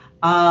time.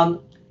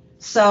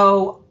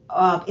 So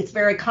it's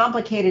very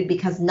complicated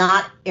because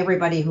not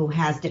everybody who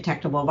has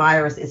detectable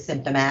virus is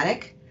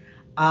symptomatic.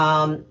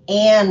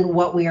 And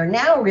what we are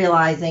now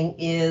realizing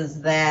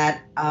is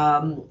that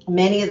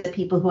many of the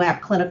people who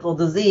have clinical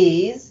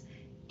disease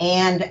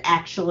and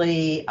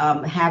actually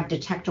have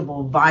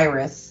detectable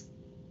virus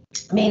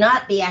may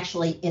not be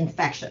actually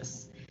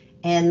infectious.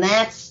 And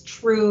that's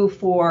true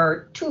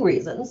for 2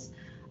 reasons.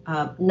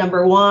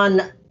 Number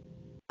one,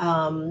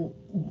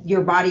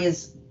 your body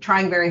is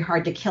trying very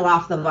hard to kill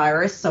off the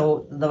virus.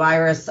 So the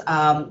virus,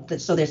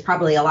 so there's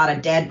probably a lot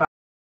of dead viruses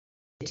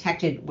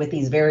detected with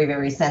these very,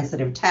 very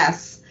sensitive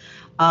tests.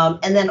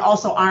 And then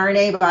also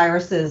RNA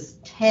viruses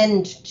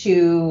tend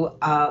to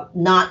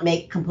not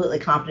make completely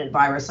competent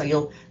virus. So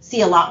you'll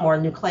see a lot more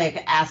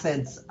nucleic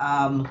acids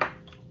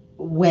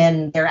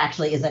when there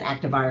actually is an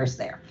active virus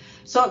there.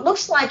 So it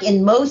looks like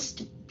in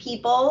most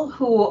people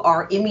who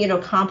are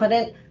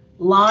immunocompetent,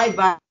 live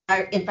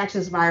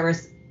infectious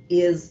virus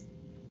is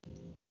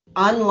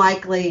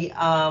unlikely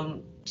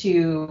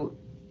to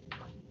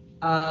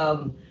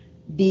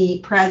be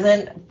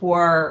present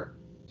for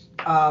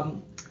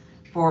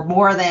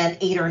more than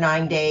 8 or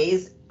 9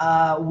 days,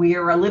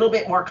 we're a little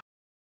bit more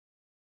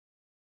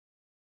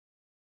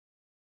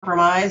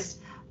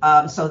compromised,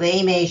 so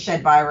they may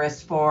shed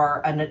virus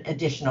for an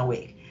additional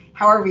week.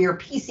 However, your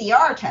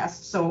PCR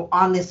test, so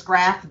on this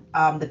graph,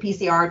 the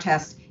PCR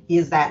test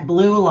is that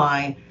blue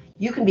line,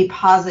 you can be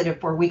positive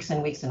for weeks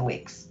and weeks and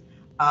weeks.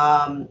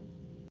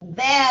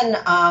 Then,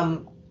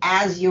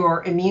 as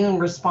your immune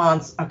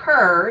response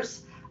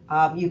occurs,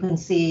 you can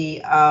see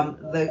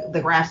the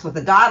graphs with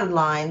the dotted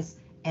lines,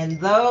 and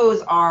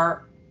those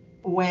are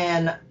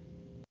when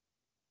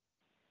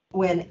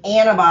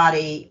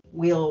antibody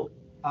will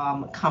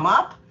come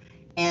up,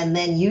 and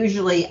then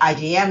usually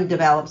IgM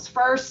develops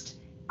first,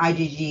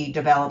 IgG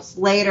develops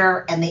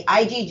later, and the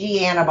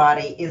IgG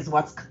antibody is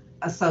what's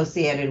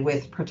associated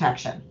with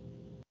protection.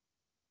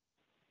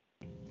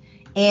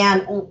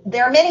 And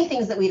there are many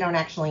things that we don't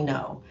actually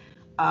know.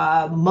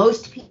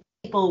 Most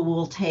people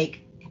will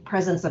take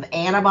presence of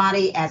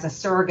antibody as a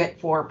surrogate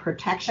for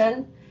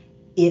protection.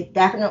 It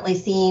definitely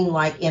seemed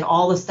like in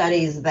all the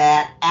studies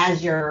that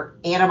as your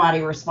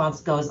antibody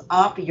response goes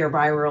up, your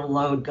viral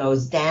load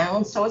goes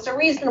down. So it's a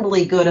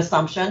reasonably good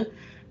assumption,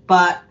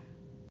 but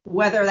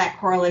whether that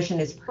correlation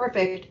is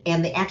perfect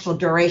and the actual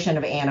duration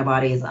of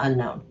antibody is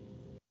unknown.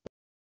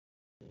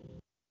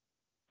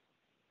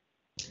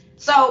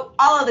 So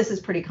all of this is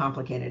pretty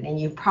complicated, and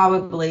you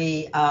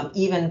probably,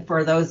 even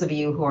for those of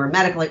you who are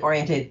medically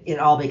oriented, it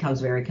all becomes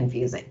very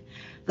confusing.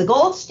 The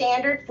gold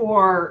standard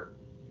for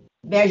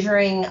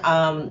measuring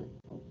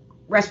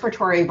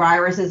respiratory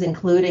viruses,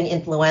 including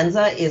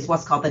influenza, is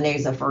what's called the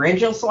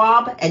nasopharyngeal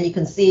swab. And you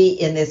can see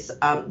in this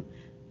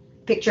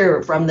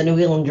picture from the New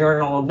England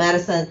Journal of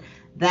Medicine,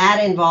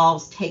 that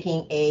involves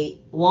taking a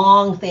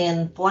long,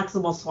 thin,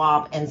 flexible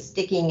swab and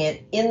sticking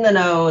it in the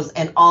nose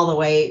and all the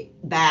way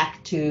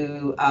back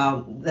to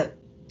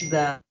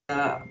the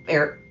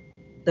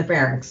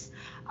pharynx.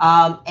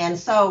 And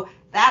so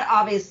that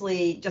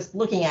obviously, just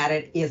looking at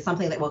it, is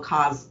something that will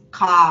cause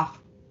cough,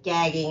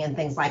 gagging, and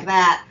things like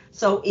that.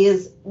 So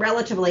is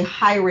relatively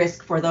high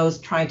risk for those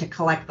trying to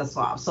collect the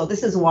swab. So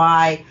this is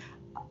why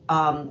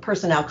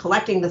personnel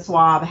collecting the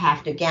swab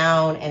have to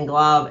gown and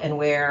glove and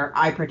wear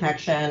eye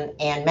protection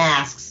and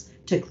masks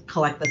to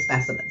collect the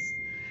specimens.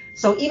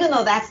 So even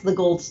though that's the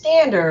gold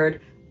standard,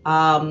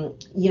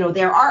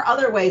 there are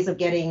other ways of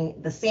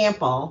getting the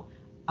sample,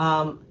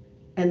 and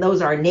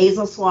those are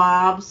nasal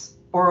swabs,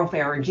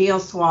 oropharyngeal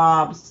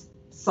swabs,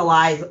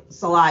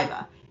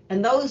 saliva.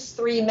 And those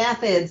three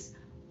methods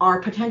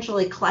are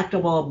potentially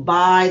collectible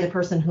by the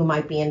person who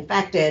might be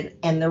infected.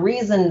 And the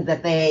reason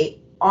that they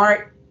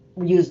aren't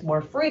used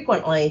more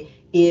frequently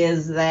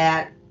is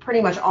that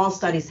pretty much all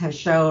studies have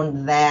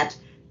shown that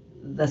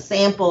the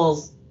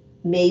samples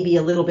may be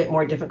a little bit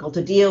more difficult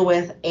to deal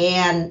with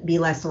and be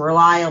less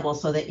reliable,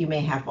 so that you may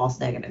have false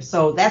negatives.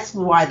 So that's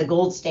why the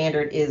gold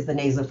standard is the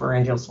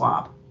nasopharyngeal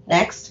swab.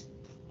 Next.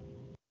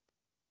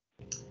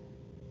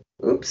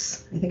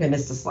 Oops, I think I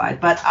missed a slide.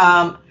 But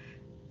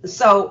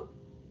so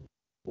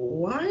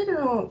why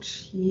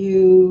don't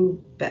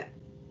you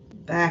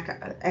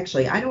back?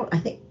 Actually, I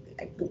think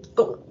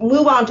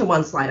move on to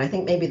one slide. I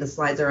think maybe the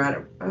slides are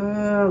out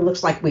of,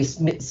 looks like we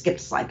skipped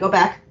a slide. Go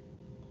back.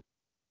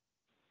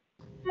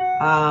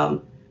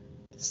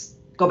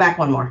 Go back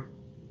one more.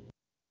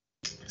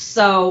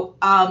 So,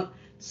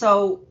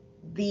 so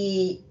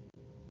the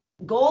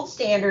gold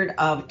standard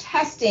of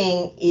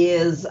testing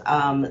is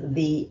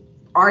the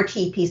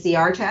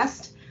RT-PCR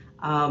test.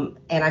 And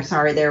I'm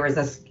sorry, there was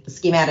a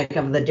schematic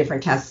of the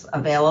different tests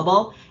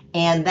available.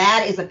 And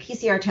that is a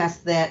PCR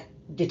test that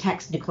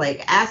detects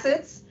nucleic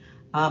acids.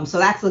 So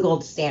that's the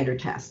gold standard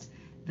test.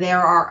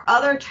 There are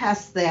other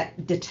tests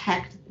that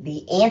detect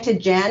the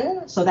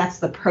antigen, so that's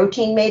the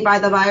protein made by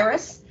the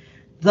virus.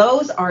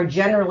 Those are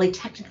generally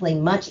technically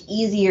much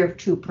easier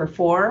to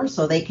perform,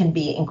 so they can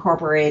be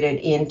incorporated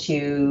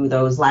into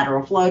those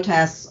lateral flow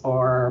tests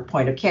or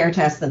point of care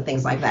tests and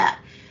things like that.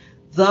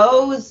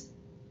 Those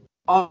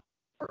are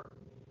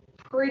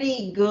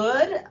pretty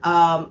good,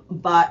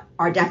 but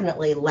are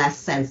definitely less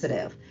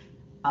sensitive.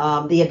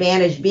 The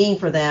advantage being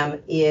for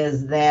them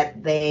is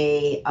that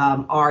they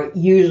are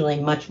usually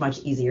much, much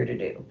easier to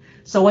do.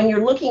 So when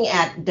you're looking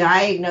at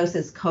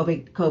diagnosis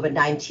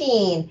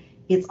COVID-19,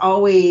 it's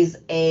always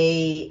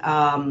a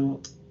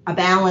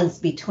balance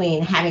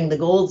between having the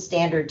gold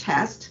standard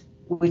test,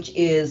 which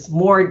is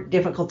more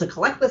difficult to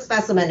collect the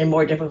specimen and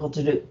more difficult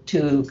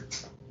to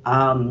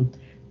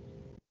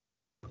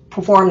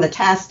perform the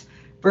test,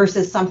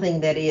 versus something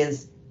that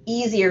is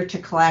easier to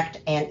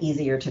collect and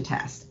easier to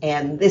test.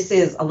 And this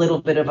is a little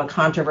bit of a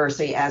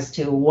controversy as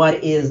to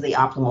what is the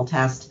optimal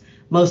test.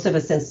 Most of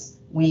us, since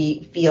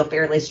we feel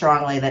fairly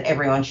strongly that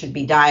everyone should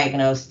be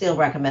diagnosed, still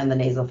recommend the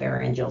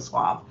nasopharyngeal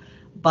swab.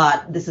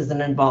 But this is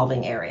an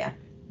evolving area.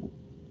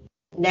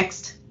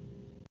 Next.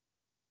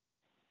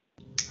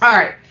 All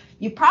right.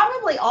 You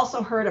probably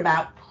also heard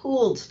about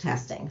pooled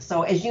testing.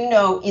 So as you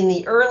know, in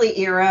the early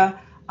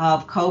era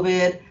of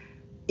COVID,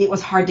 it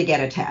was hard to get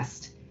a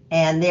test.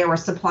 And there were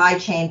supply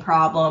chain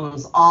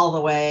problems all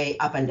the way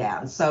up and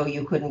down. So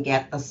you couldn't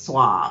get the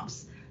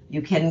swabs.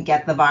 You couldn't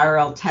get the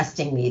viral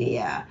testing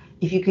media.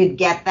 If you could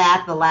get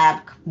that, the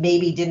lab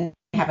maybe didn't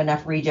have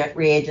enough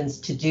reagents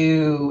to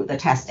do the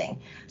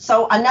testing.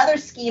 So another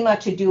schema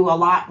to do a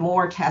lot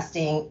more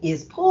testing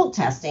is pooled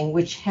testing,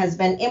 which has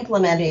been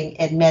implemented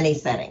in many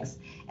settings.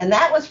 And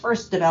that was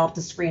first developed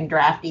to screen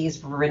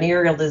draftees for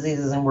venereal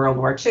diseases in World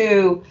War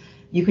II.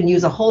 You can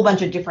use a whole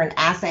bunch of different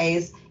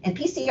assays. And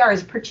PCR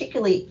is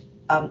particularly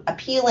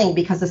appealing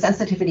because the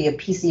sensitivity of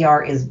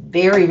PCR is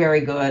very,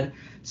 very good.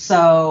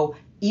 So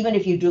even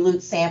if you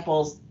dilute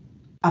samples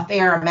a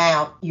fair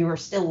amount, you're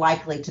still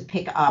likely to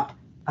pick up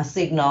a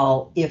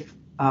signal if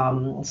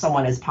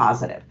someone is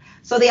positive.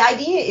 So the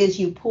idea is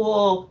you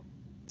pool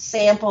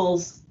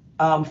samples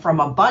from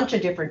a bunch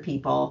of different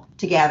people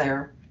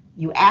together,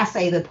 you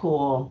assay the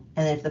pool,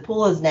 and if the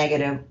pool is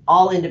negative,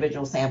 all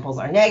individual samples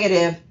are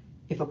negative.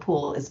 If a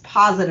pool is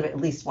positive, at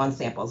least one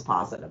sample is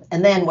positive.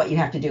 And then what you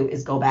have to do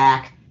is go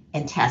back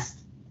and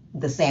test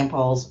the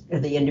samples or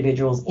the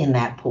individuals in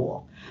that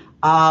pool.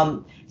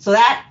 So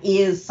that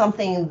is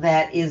something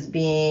that is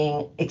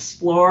being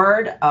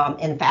explored.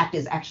 In fact,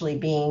 is actually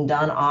being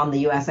done on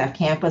the USF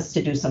campus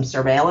to do some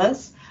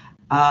surveillance.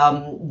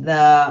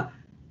 The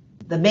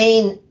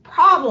main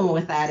problem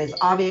with that is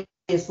obviously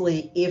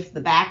if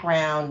the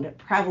background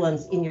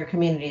prevalence in your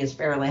community is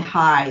fairly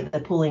high, the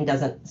pooling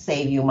doesn't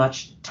save you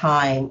much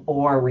time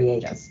or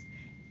reagents.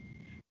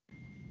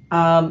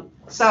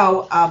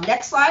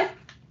 Next slide.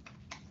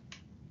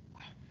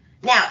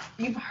 Now,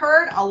 you've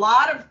heard a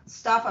lot of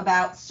stuff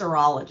about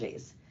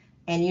serologies,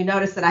 and you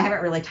notice that I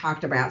haven't really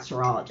talked about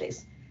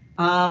serologies.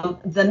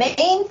 The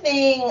main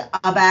thing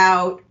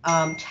about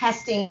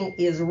testing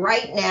is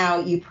right now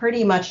you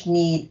pretty much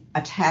need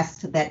a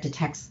test that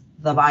detects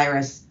the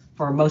virus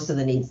for most of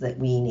the needs that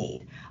we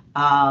need.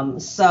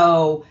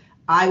 So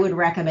I would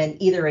recommend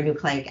either a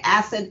nucleic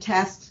acid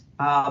test,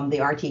 the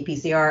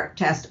RT-PCR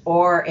test,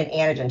 or an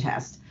antigen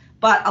test.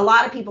 But a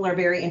lot of people are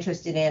very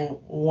interested in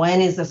when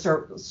is the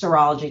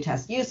serology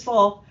test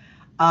useful.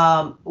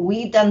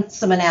 We've done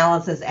some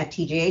analysis at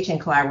TGH in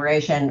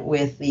collaboration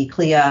with the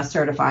CLIA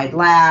certified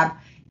lab.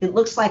 It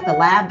looks like the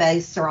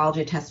lab-based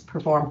serology tests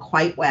perform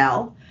quite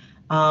well.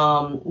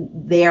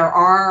 There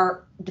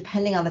are,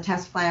 depending on the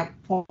test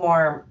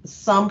platform,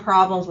 some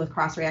problems with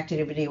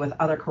cross-reactivity with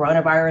other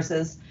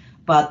coronaviruses,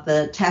 but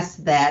the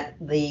test that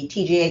the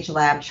TGH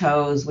lab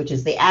chose, which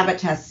is the Abbott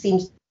test,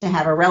 seems to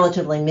have a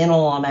relatively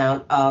minimal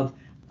amount of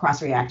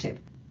cross-reactivity.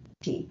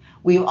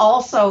 We've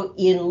also,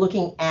 in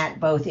looking at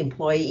both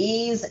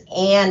employees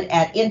and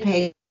at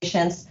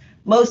inpatients,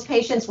 most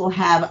patients will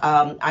have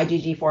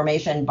IgG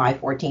formation by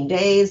 14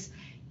 days,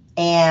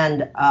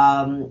 and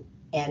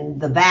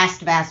the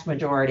vast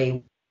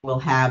majority will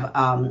have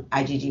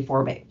IgG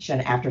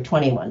formation after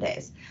 21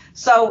 days.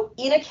 So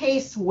in a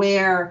case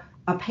where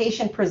a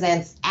patient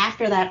presents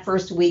after that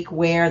first week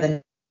where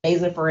the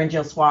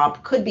nasopharyngeal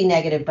swab could be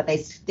negative, but they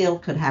still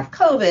could have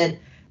COVID,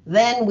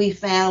 then we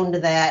found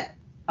that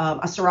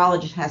a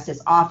serology test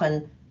is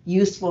often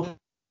useful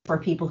for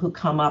people who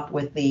come up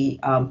with the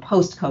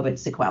post-COVID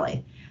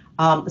sequelae.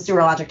 The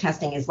serologic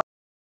testing is like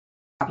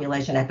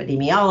population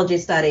epidemiology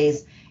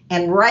studies,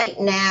 and right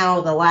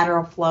now the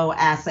lateral flow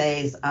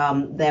assays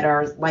that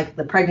are like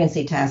the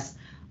pregnancy tests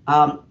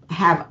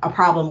have a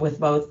problem with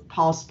both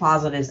false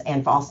positives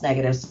and false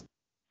negatives,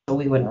 so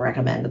we wouldn't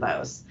recommend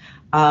those.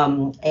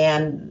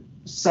 And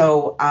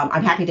so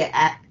I'm happy to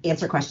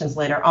answer questions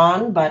later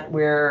on, but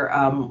we're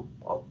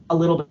a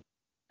little bit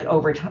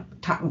over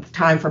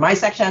time for my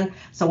section.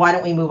 So why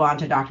don't we move on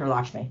to Dr.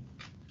 Lakshmi?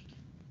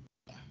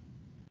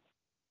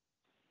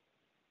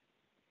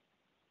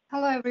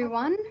 Hello,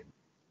 everyone.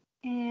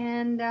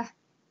 And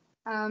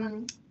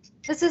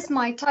this is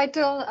my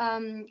title,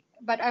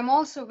 but I'm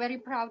also very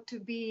proud to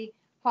be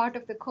part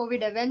of the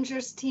COVID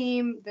Avengers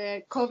team,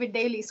 the COVID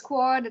Daily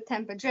Squad, the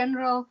Tampa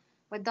General,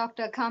 with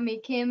Dr. Kami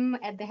Kim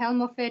at the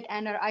helm of it,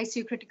 and our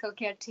ICU critical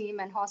care team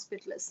and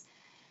hospitalists.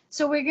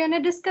 So we're going to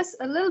discuss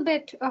a little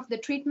bit of the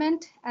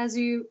treatment. As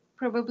you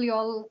probably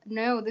all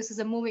know, this is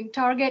a moving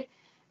target.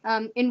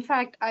 In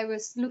fact, I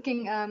was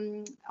looking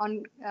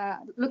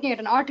looking at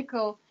an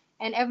article,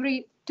 and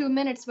every 2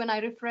 minutes when I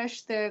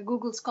refresh the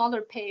Google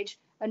Scholar page,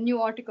 a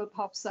new article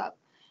pops up.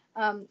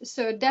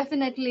 So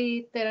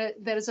definitely there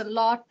is a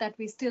lot that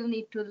we still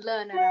need to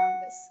learn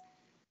around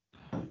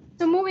this.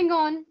 So moving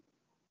on,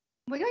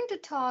 we're going to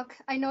talk,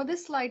 I know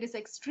this slide is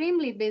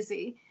extremely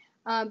busy,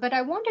 but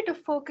I wanted to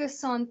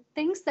focus on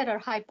things that are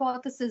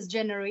hypothesis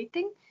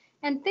generating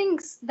and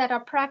things that are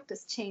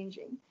practice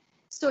changing.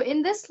 So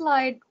in this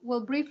slide,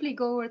 we'll briefly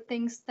go over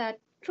things that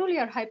truly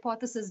are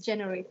hypothesis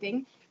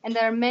generating, and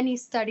there are many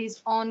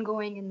studies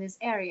ongoing in this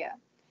area.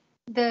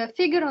 The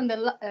figure on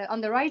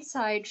the right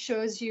side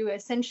shows you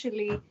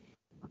essentially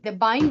the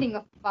binding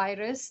of the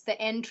virus, the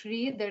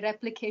entry, the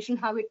replication,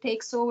 how it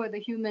takes over the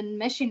human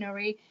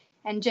machinery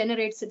and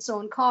generates its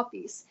own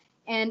copies,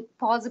 and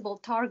possible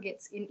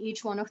targets in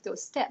each one of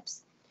those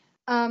steps.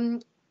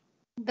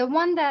 The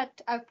one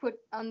that I've put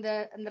on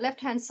the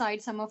left-hand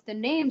side, some of the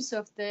names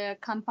of the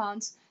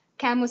compounds,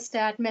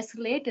 camostat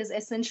mesylate is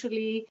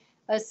essentially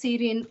a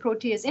serine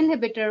protease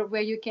inhibitor,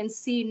 where you can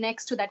see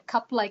next to that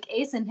cup-like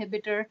ACE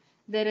inhibitor,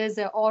 there is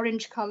an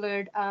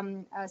orange-colored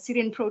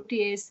serine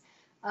protease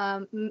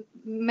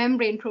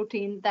membrane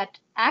protein that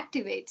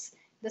activates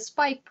the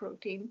spike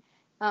protein.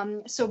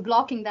 So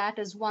blocking that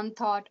is one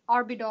thought.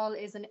 Arbidol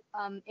is an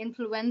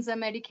influenza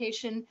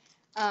medication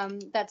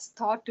that's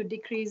thought to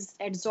decrease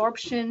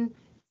absorption.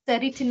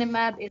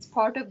 Seritinimab is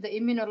part of the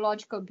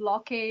immunological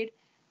blockade.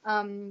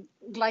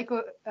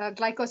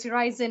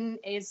 Glycosylizin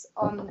is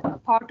a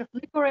part of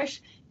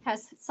licorice,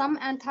 has some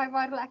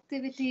antiviral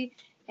activity.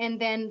 And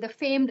then the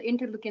famed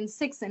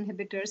interleukin-6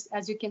 inhibitors,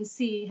 as you can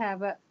see,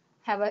 have a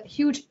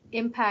huge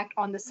impact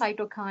on the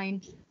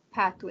cytokine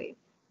pathway.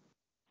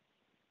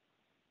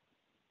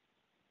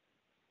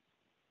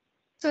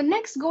 So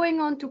next, going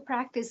on to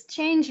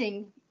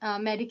practice-changing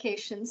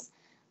medications,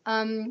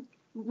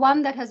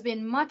 one that has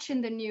been much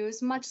in the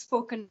news, much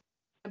spoken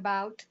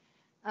about,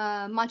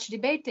 much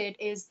debated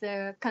is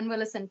the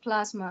convalescent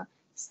plasma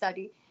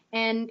study.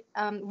 And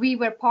we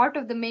were part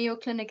of the Mayo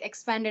Clinic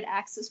Expanded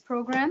Access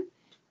Program.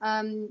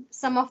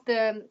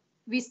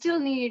 We still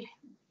need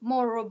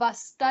more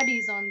robust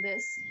studies on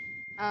this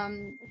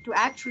to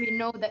actually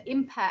know the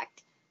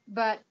impact,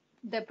 but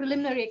the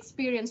preliminary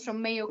experience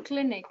from Mayo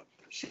Clinic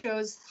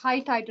shows high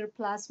titer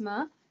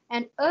plasma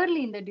and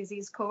early in the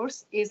disease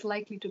course is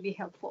likely to be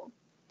helpful.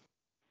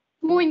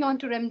 Moving on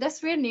to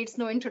remdesivir, needs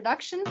no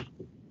introduction.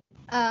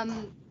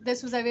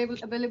 This was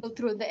available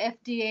through the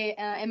FDA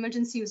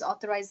emergency use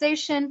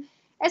authorization.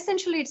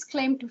 Essentially, its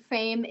claim to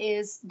fame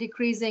is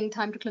decreasing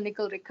time to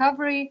clinical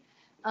recovery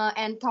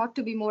and thought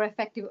to be more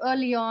effective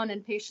early on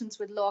in patients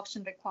with low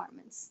oxygen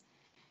requirements.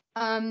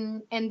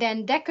 And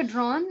then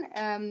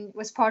Decadron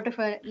was part of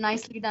a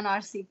nicely done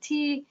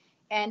RCT.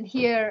 And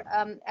here,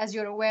 as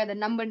you're aware, the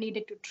number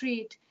needed to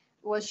treat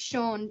was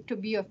shown to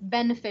be of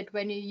benefit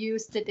when you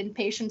used it in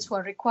patients who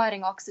are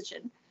requiring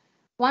oxygen.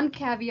 One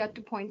caveat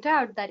to point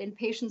out that in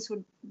patients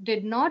who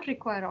did not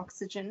require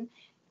oxygen,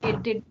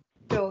 it did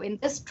show in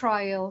this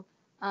trial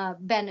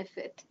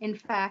benefit. In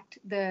fact,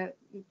 the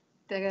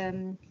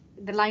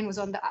line was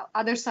on the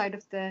other side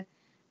of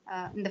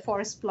in the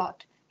forest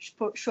plot,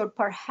 showed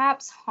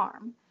perhaps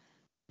harm.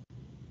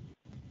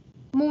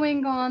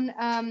 Moving on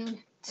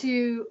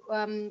to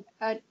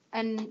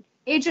an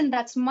agent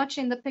that's much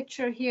in the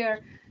picture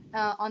here.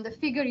 On the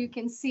figure, you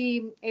can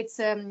see it's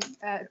a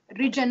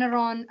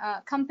Regeneron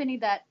company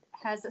that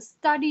has a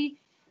study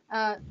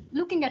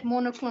looking at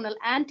monoclonal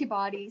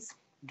antibodies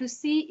to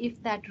see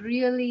if that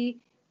really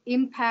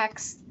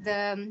impacts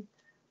the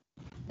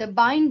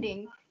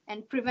binding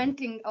and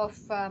preventing of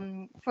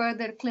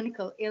further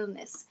clinical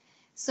illness.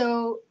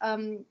 So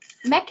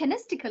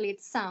mechanistically,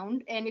 it's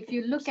sound. And if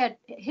you look at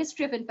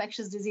history of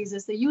infectious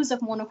diseases, the use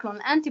of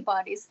monoclonal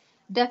antibodies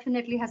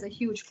definitely has a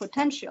huge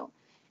potential.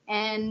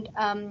 And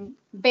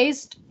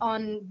based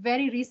on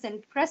very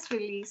recent press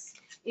release,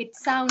 it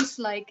sounds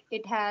like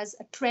it has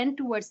a trend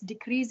towards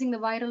decreasing the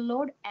viral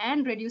load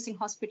and reducing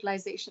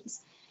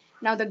hospitalizations.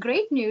 Now, the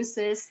great news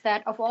is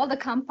that of all the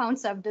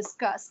compounds I've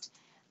discussed,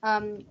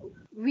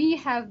 we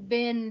have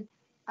been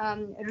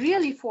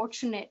really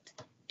fortunate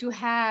to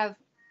have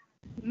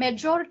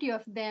majority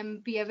of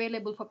them be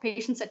available for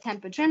patients at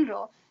Tampa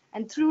General.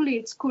 And truly,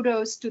 it's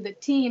kudos to the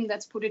team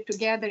that's put it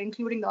together,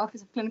 including the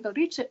Office of Clinical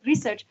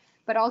Research,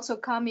 but also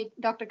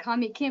Dr.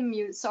 Kami Kim.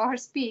 You saw her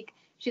speak.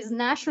 She's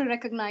nationally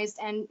recognized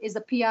and is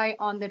a PI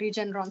on the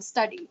Regeneron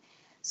study.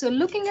 So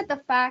looking at the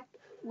fact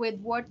with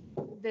what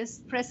this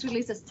press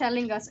release is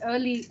telling us,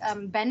 early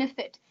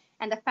benefit,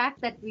 and the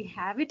fact that we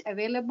have it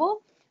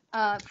available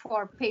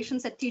for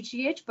patients at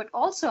TGH, but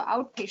also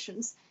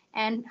outpatients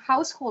and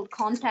household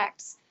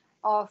contacts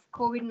of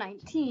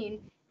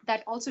COVID-19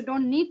 that also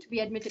don't need to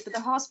be admitted to the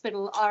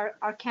hospital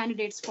are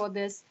candidates for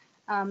this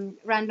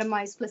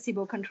randomized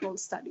placebo-controlled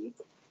study.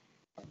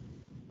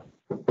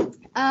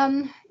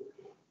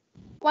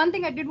 One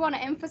thing I did want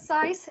to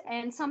emphasize,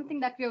 and something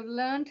that we have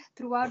learned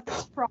throughout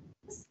this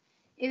process,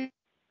 is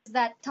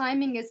that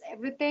timing is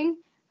everything.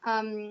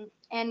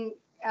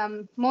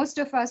 Most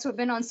of us who have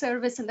been on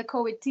service in the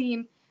COVID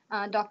team,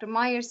 Dr.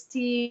 Meyer's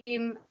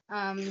team,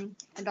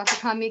 Dr.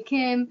 Kami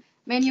Kim,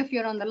 many of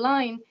you are on the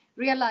line,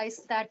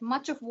 realize that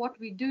much of what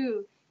we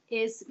do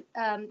is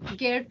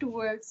geared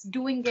towards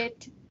doing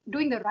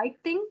the right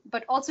thing,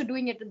 but also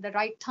doing it at the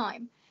right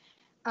time.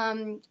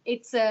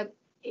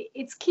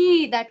 It's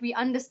key that we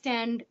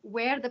understand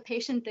where the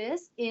patient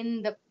is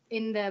in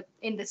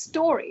the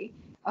story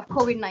of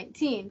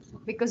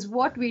COVID-19, because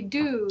what we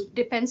do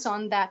depends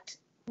on that,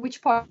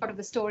 which part of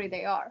the story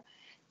they are.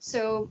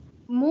 So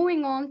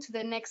moving on to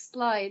the next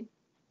slide,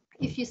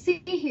 if you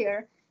see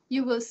here,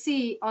 you will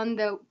see on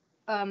the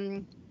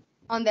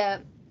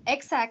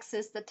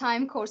x-axis the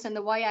time course and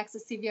the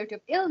y-axis severity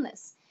of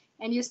illness.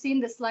 And you've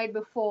seen this slide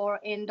before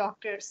in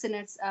Dr.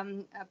 Sinnott's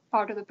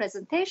part of the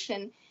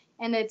presentation,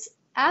 and it's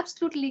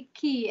absolutely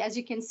key. As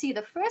you can see,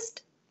 the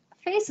first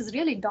phase is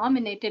really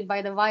dominated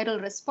by the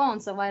viral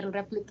response, the viral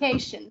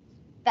replication.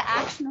 the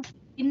action of the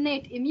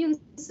innate immune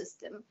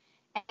system.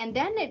 And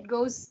then it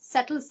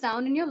settles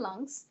down in your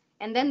lungs,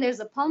 and then there's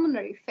a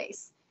pulmonary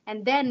phase.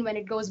 And then when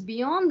it goes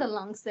beyond the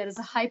lungs, there is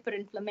a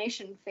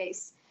hyperinflammation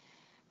phase.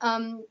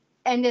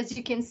 And as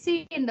you can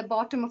see in the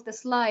bottom of the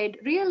slide,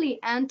 really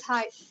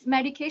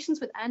medications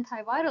with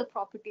antiviral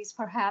properties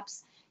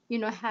perhaps,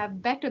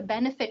 have better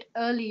benefit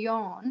early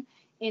on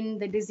in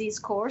the disease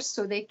course,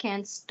 so they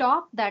can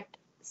stop that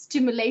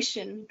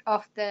stimulation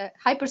of the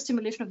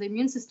hyperstimulation of the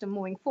immune system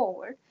moving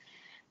forward.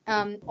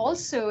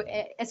 Also,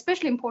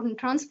 especially important in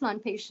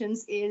transplant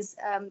patients is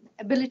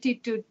ability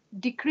to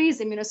decrease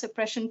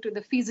immunosuppression to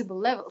the feasible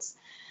levels.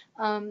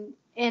 And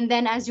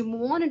then as you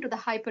move on into the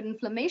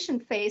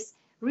hyperinflammation phase,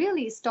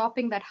 really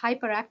stopping that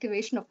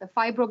hyperactivation of the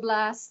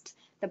fibroblast,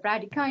 the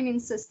bradykinin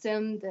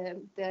system,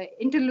 the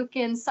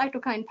interleukins,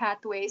 cytokine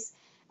pathways,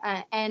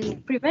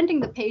 and preventing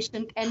the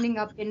patient ending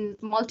up in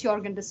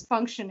multi-organ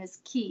dysfunction is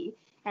key.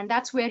 And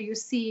that's where you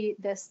see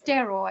the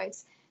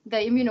steroids, the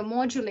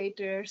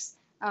immunomodulators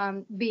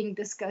being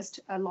discussed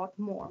a lot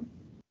more.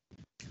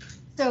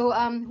 So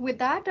with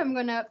that, I'm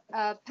going to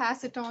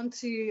pass it on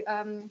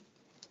to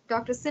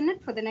Dr.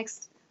 Sinnott for the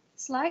next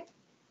slide.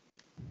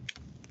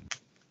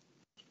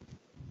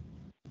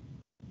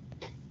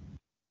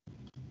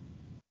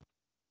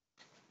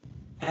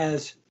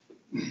 As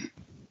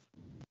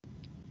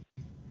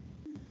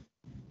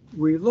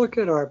we look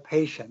at our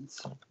patients,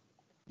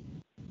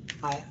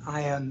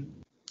 I am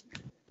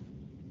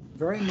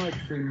very much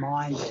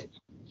reminded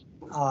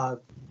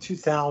of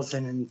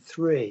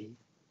 2003,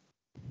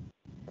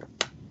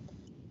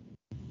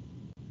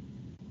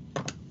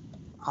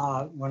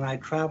 when I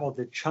traveled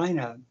to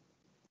China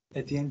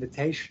at the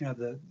invitation of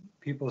the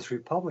People's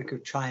Republic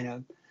of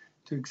China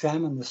to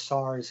examine the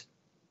SARS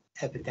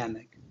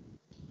epidemic.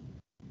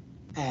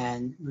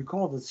 And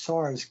recall that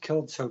SARS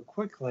killed so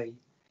quickly,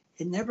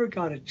 it never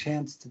got a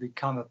chance to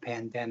become a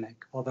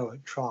pandemic, although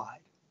it tried.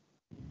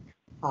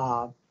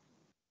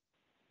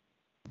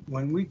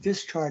 When we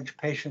discharged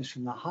patients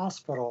from the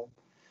hospital,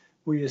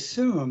 we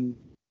assumed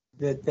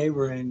that they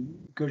were in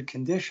good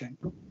condition.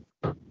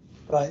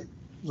 But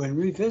when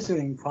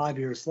revisiting 5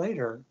 years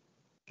later,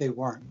 they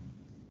weren't.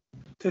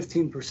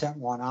 15%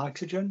 were on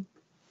oxygen,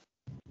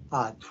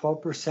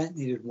 12%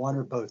 needed one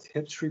or both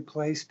hips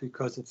replaced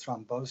because of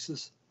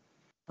thrombosis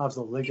of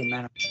the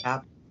ligamentum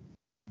cap.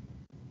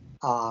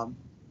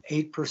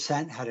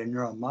 8% had a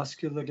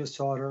neuromuscular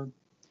disorder,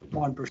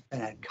 1%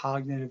 had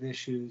cognitive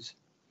issues.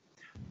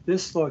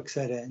 This looks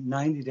at a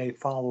 90-day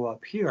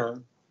follow-up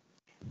here,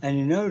 and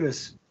you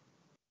notice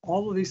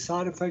all of these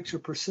side effects are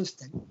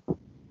persisting.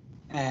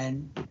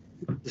 And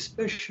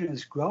suspicion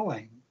is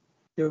growing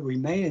that we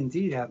may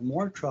indeed have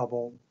more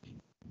trouble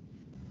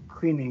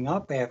cleaning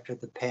up after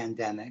the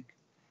pandemic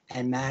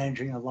and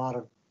managing a lot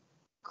of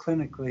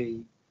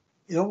clinically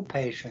ill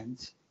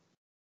patients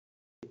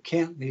who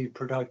can't lead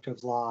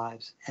productive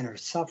lives and are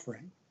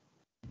suffering.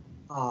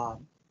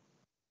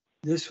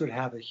 This would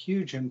have a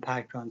huge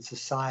impact on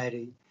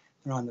society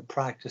and on the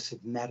practice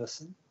of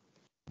medicine.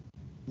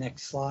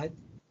 Next slide.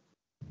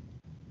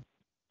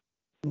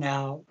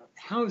 Now,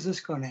 how is this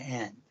going to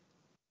end?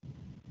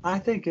 I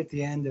think at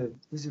the end of,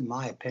 this is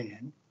my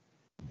opinion,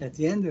 at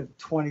the end of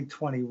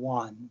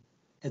 2021,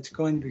 it's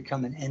going to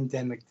become an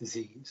endemic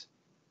disease.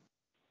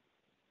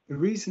 The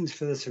reasons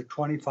for this are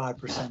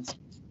 25%.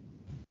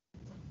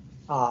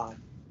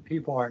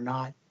 People are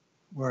not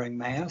wearing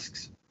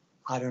masks.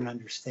 I don't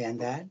understand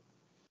that.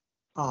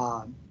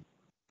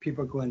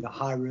 People go into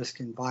high-risk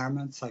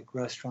environments like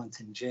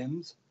restaurants and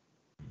gyms,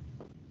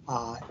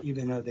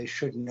 even though they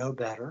should know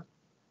better.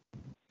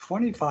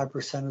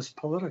 25% is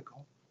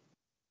political.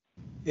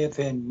 If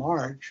in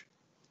March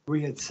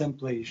we had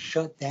simply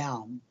shut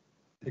down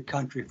the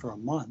country for a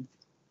month,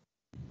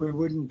 we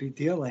wouldn't be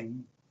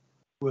dealing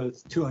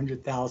with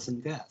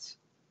 200,000 deaths.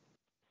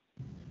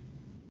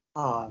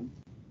 We're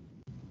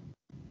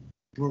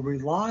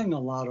relying a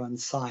lot on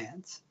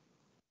science.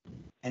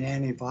 An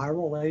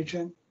antiviral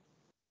agent,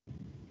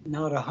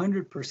 not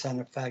 100%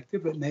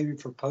 effective, but maybe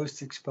for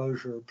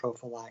post-exposure or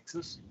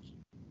prophylaxis.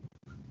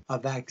 A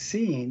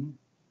vaccine,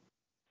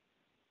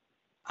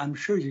 I'm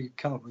sure you could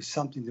come up with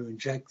something to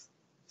inject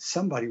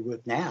somebody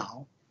with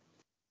now,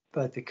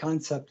 but the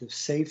concept of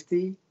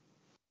safety,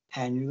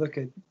 and you look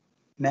at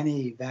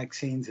many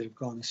vaccines that have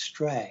gone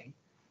astray,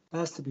 it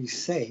has to be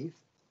safe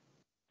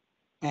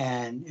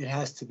and it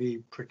has to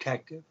be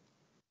protective.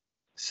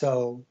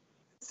 So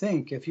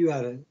think if you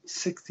had a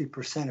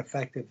 60%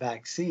 effective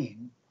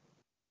vaccine,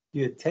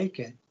 you'd take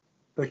it,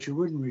 but you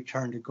wouldn't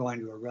return to going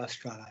to a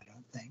restaurant, I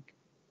don't think,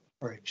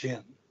 or a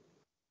gym.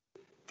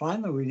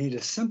 Finally, we need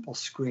a simple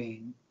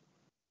screen,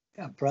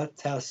 a breath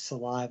test,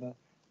 saliva,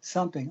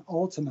 something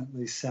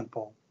ultimately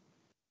simple,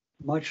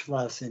 much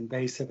less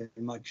invasive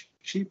and much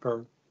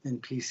cheaper than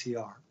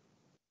PCR.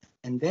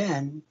 And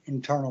then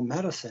internal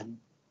medicine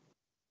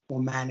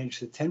will manage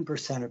the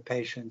 10% of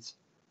patients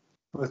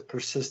with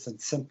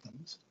persistent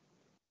symptoms.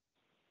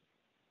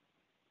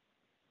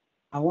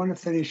 I want to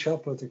finish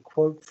up with a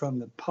quote from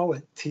the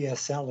poet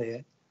T.S.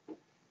 Eliot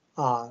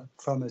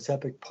from his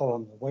epic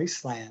poem, The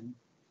Wasteland.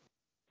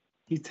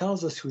 He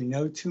tells us we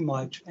know too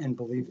much and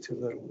believe too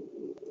little.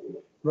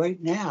 Right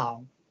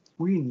now,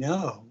 we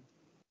know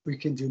we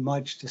can do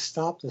much to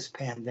stop this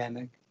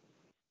pandemic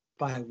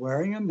by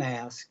wearing a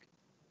mask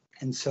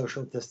and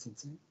social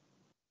distancing.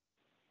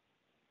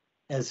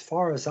 As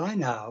far as I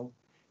know,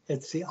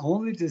 it's the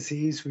only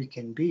disease we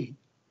can beat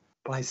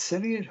by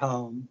sitting at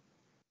home,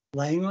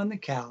 laying on the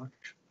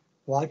couch,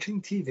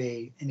 watching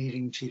TV, and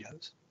eating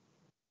Cheetos.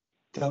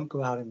 Don't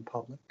go out in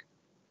public.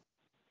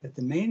 But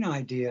the main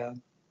idea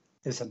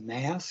is a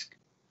mask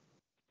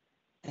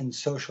and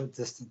social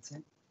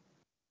distancing.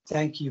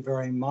 Thank you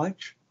very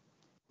much.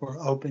 We're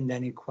open to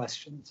any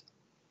questions.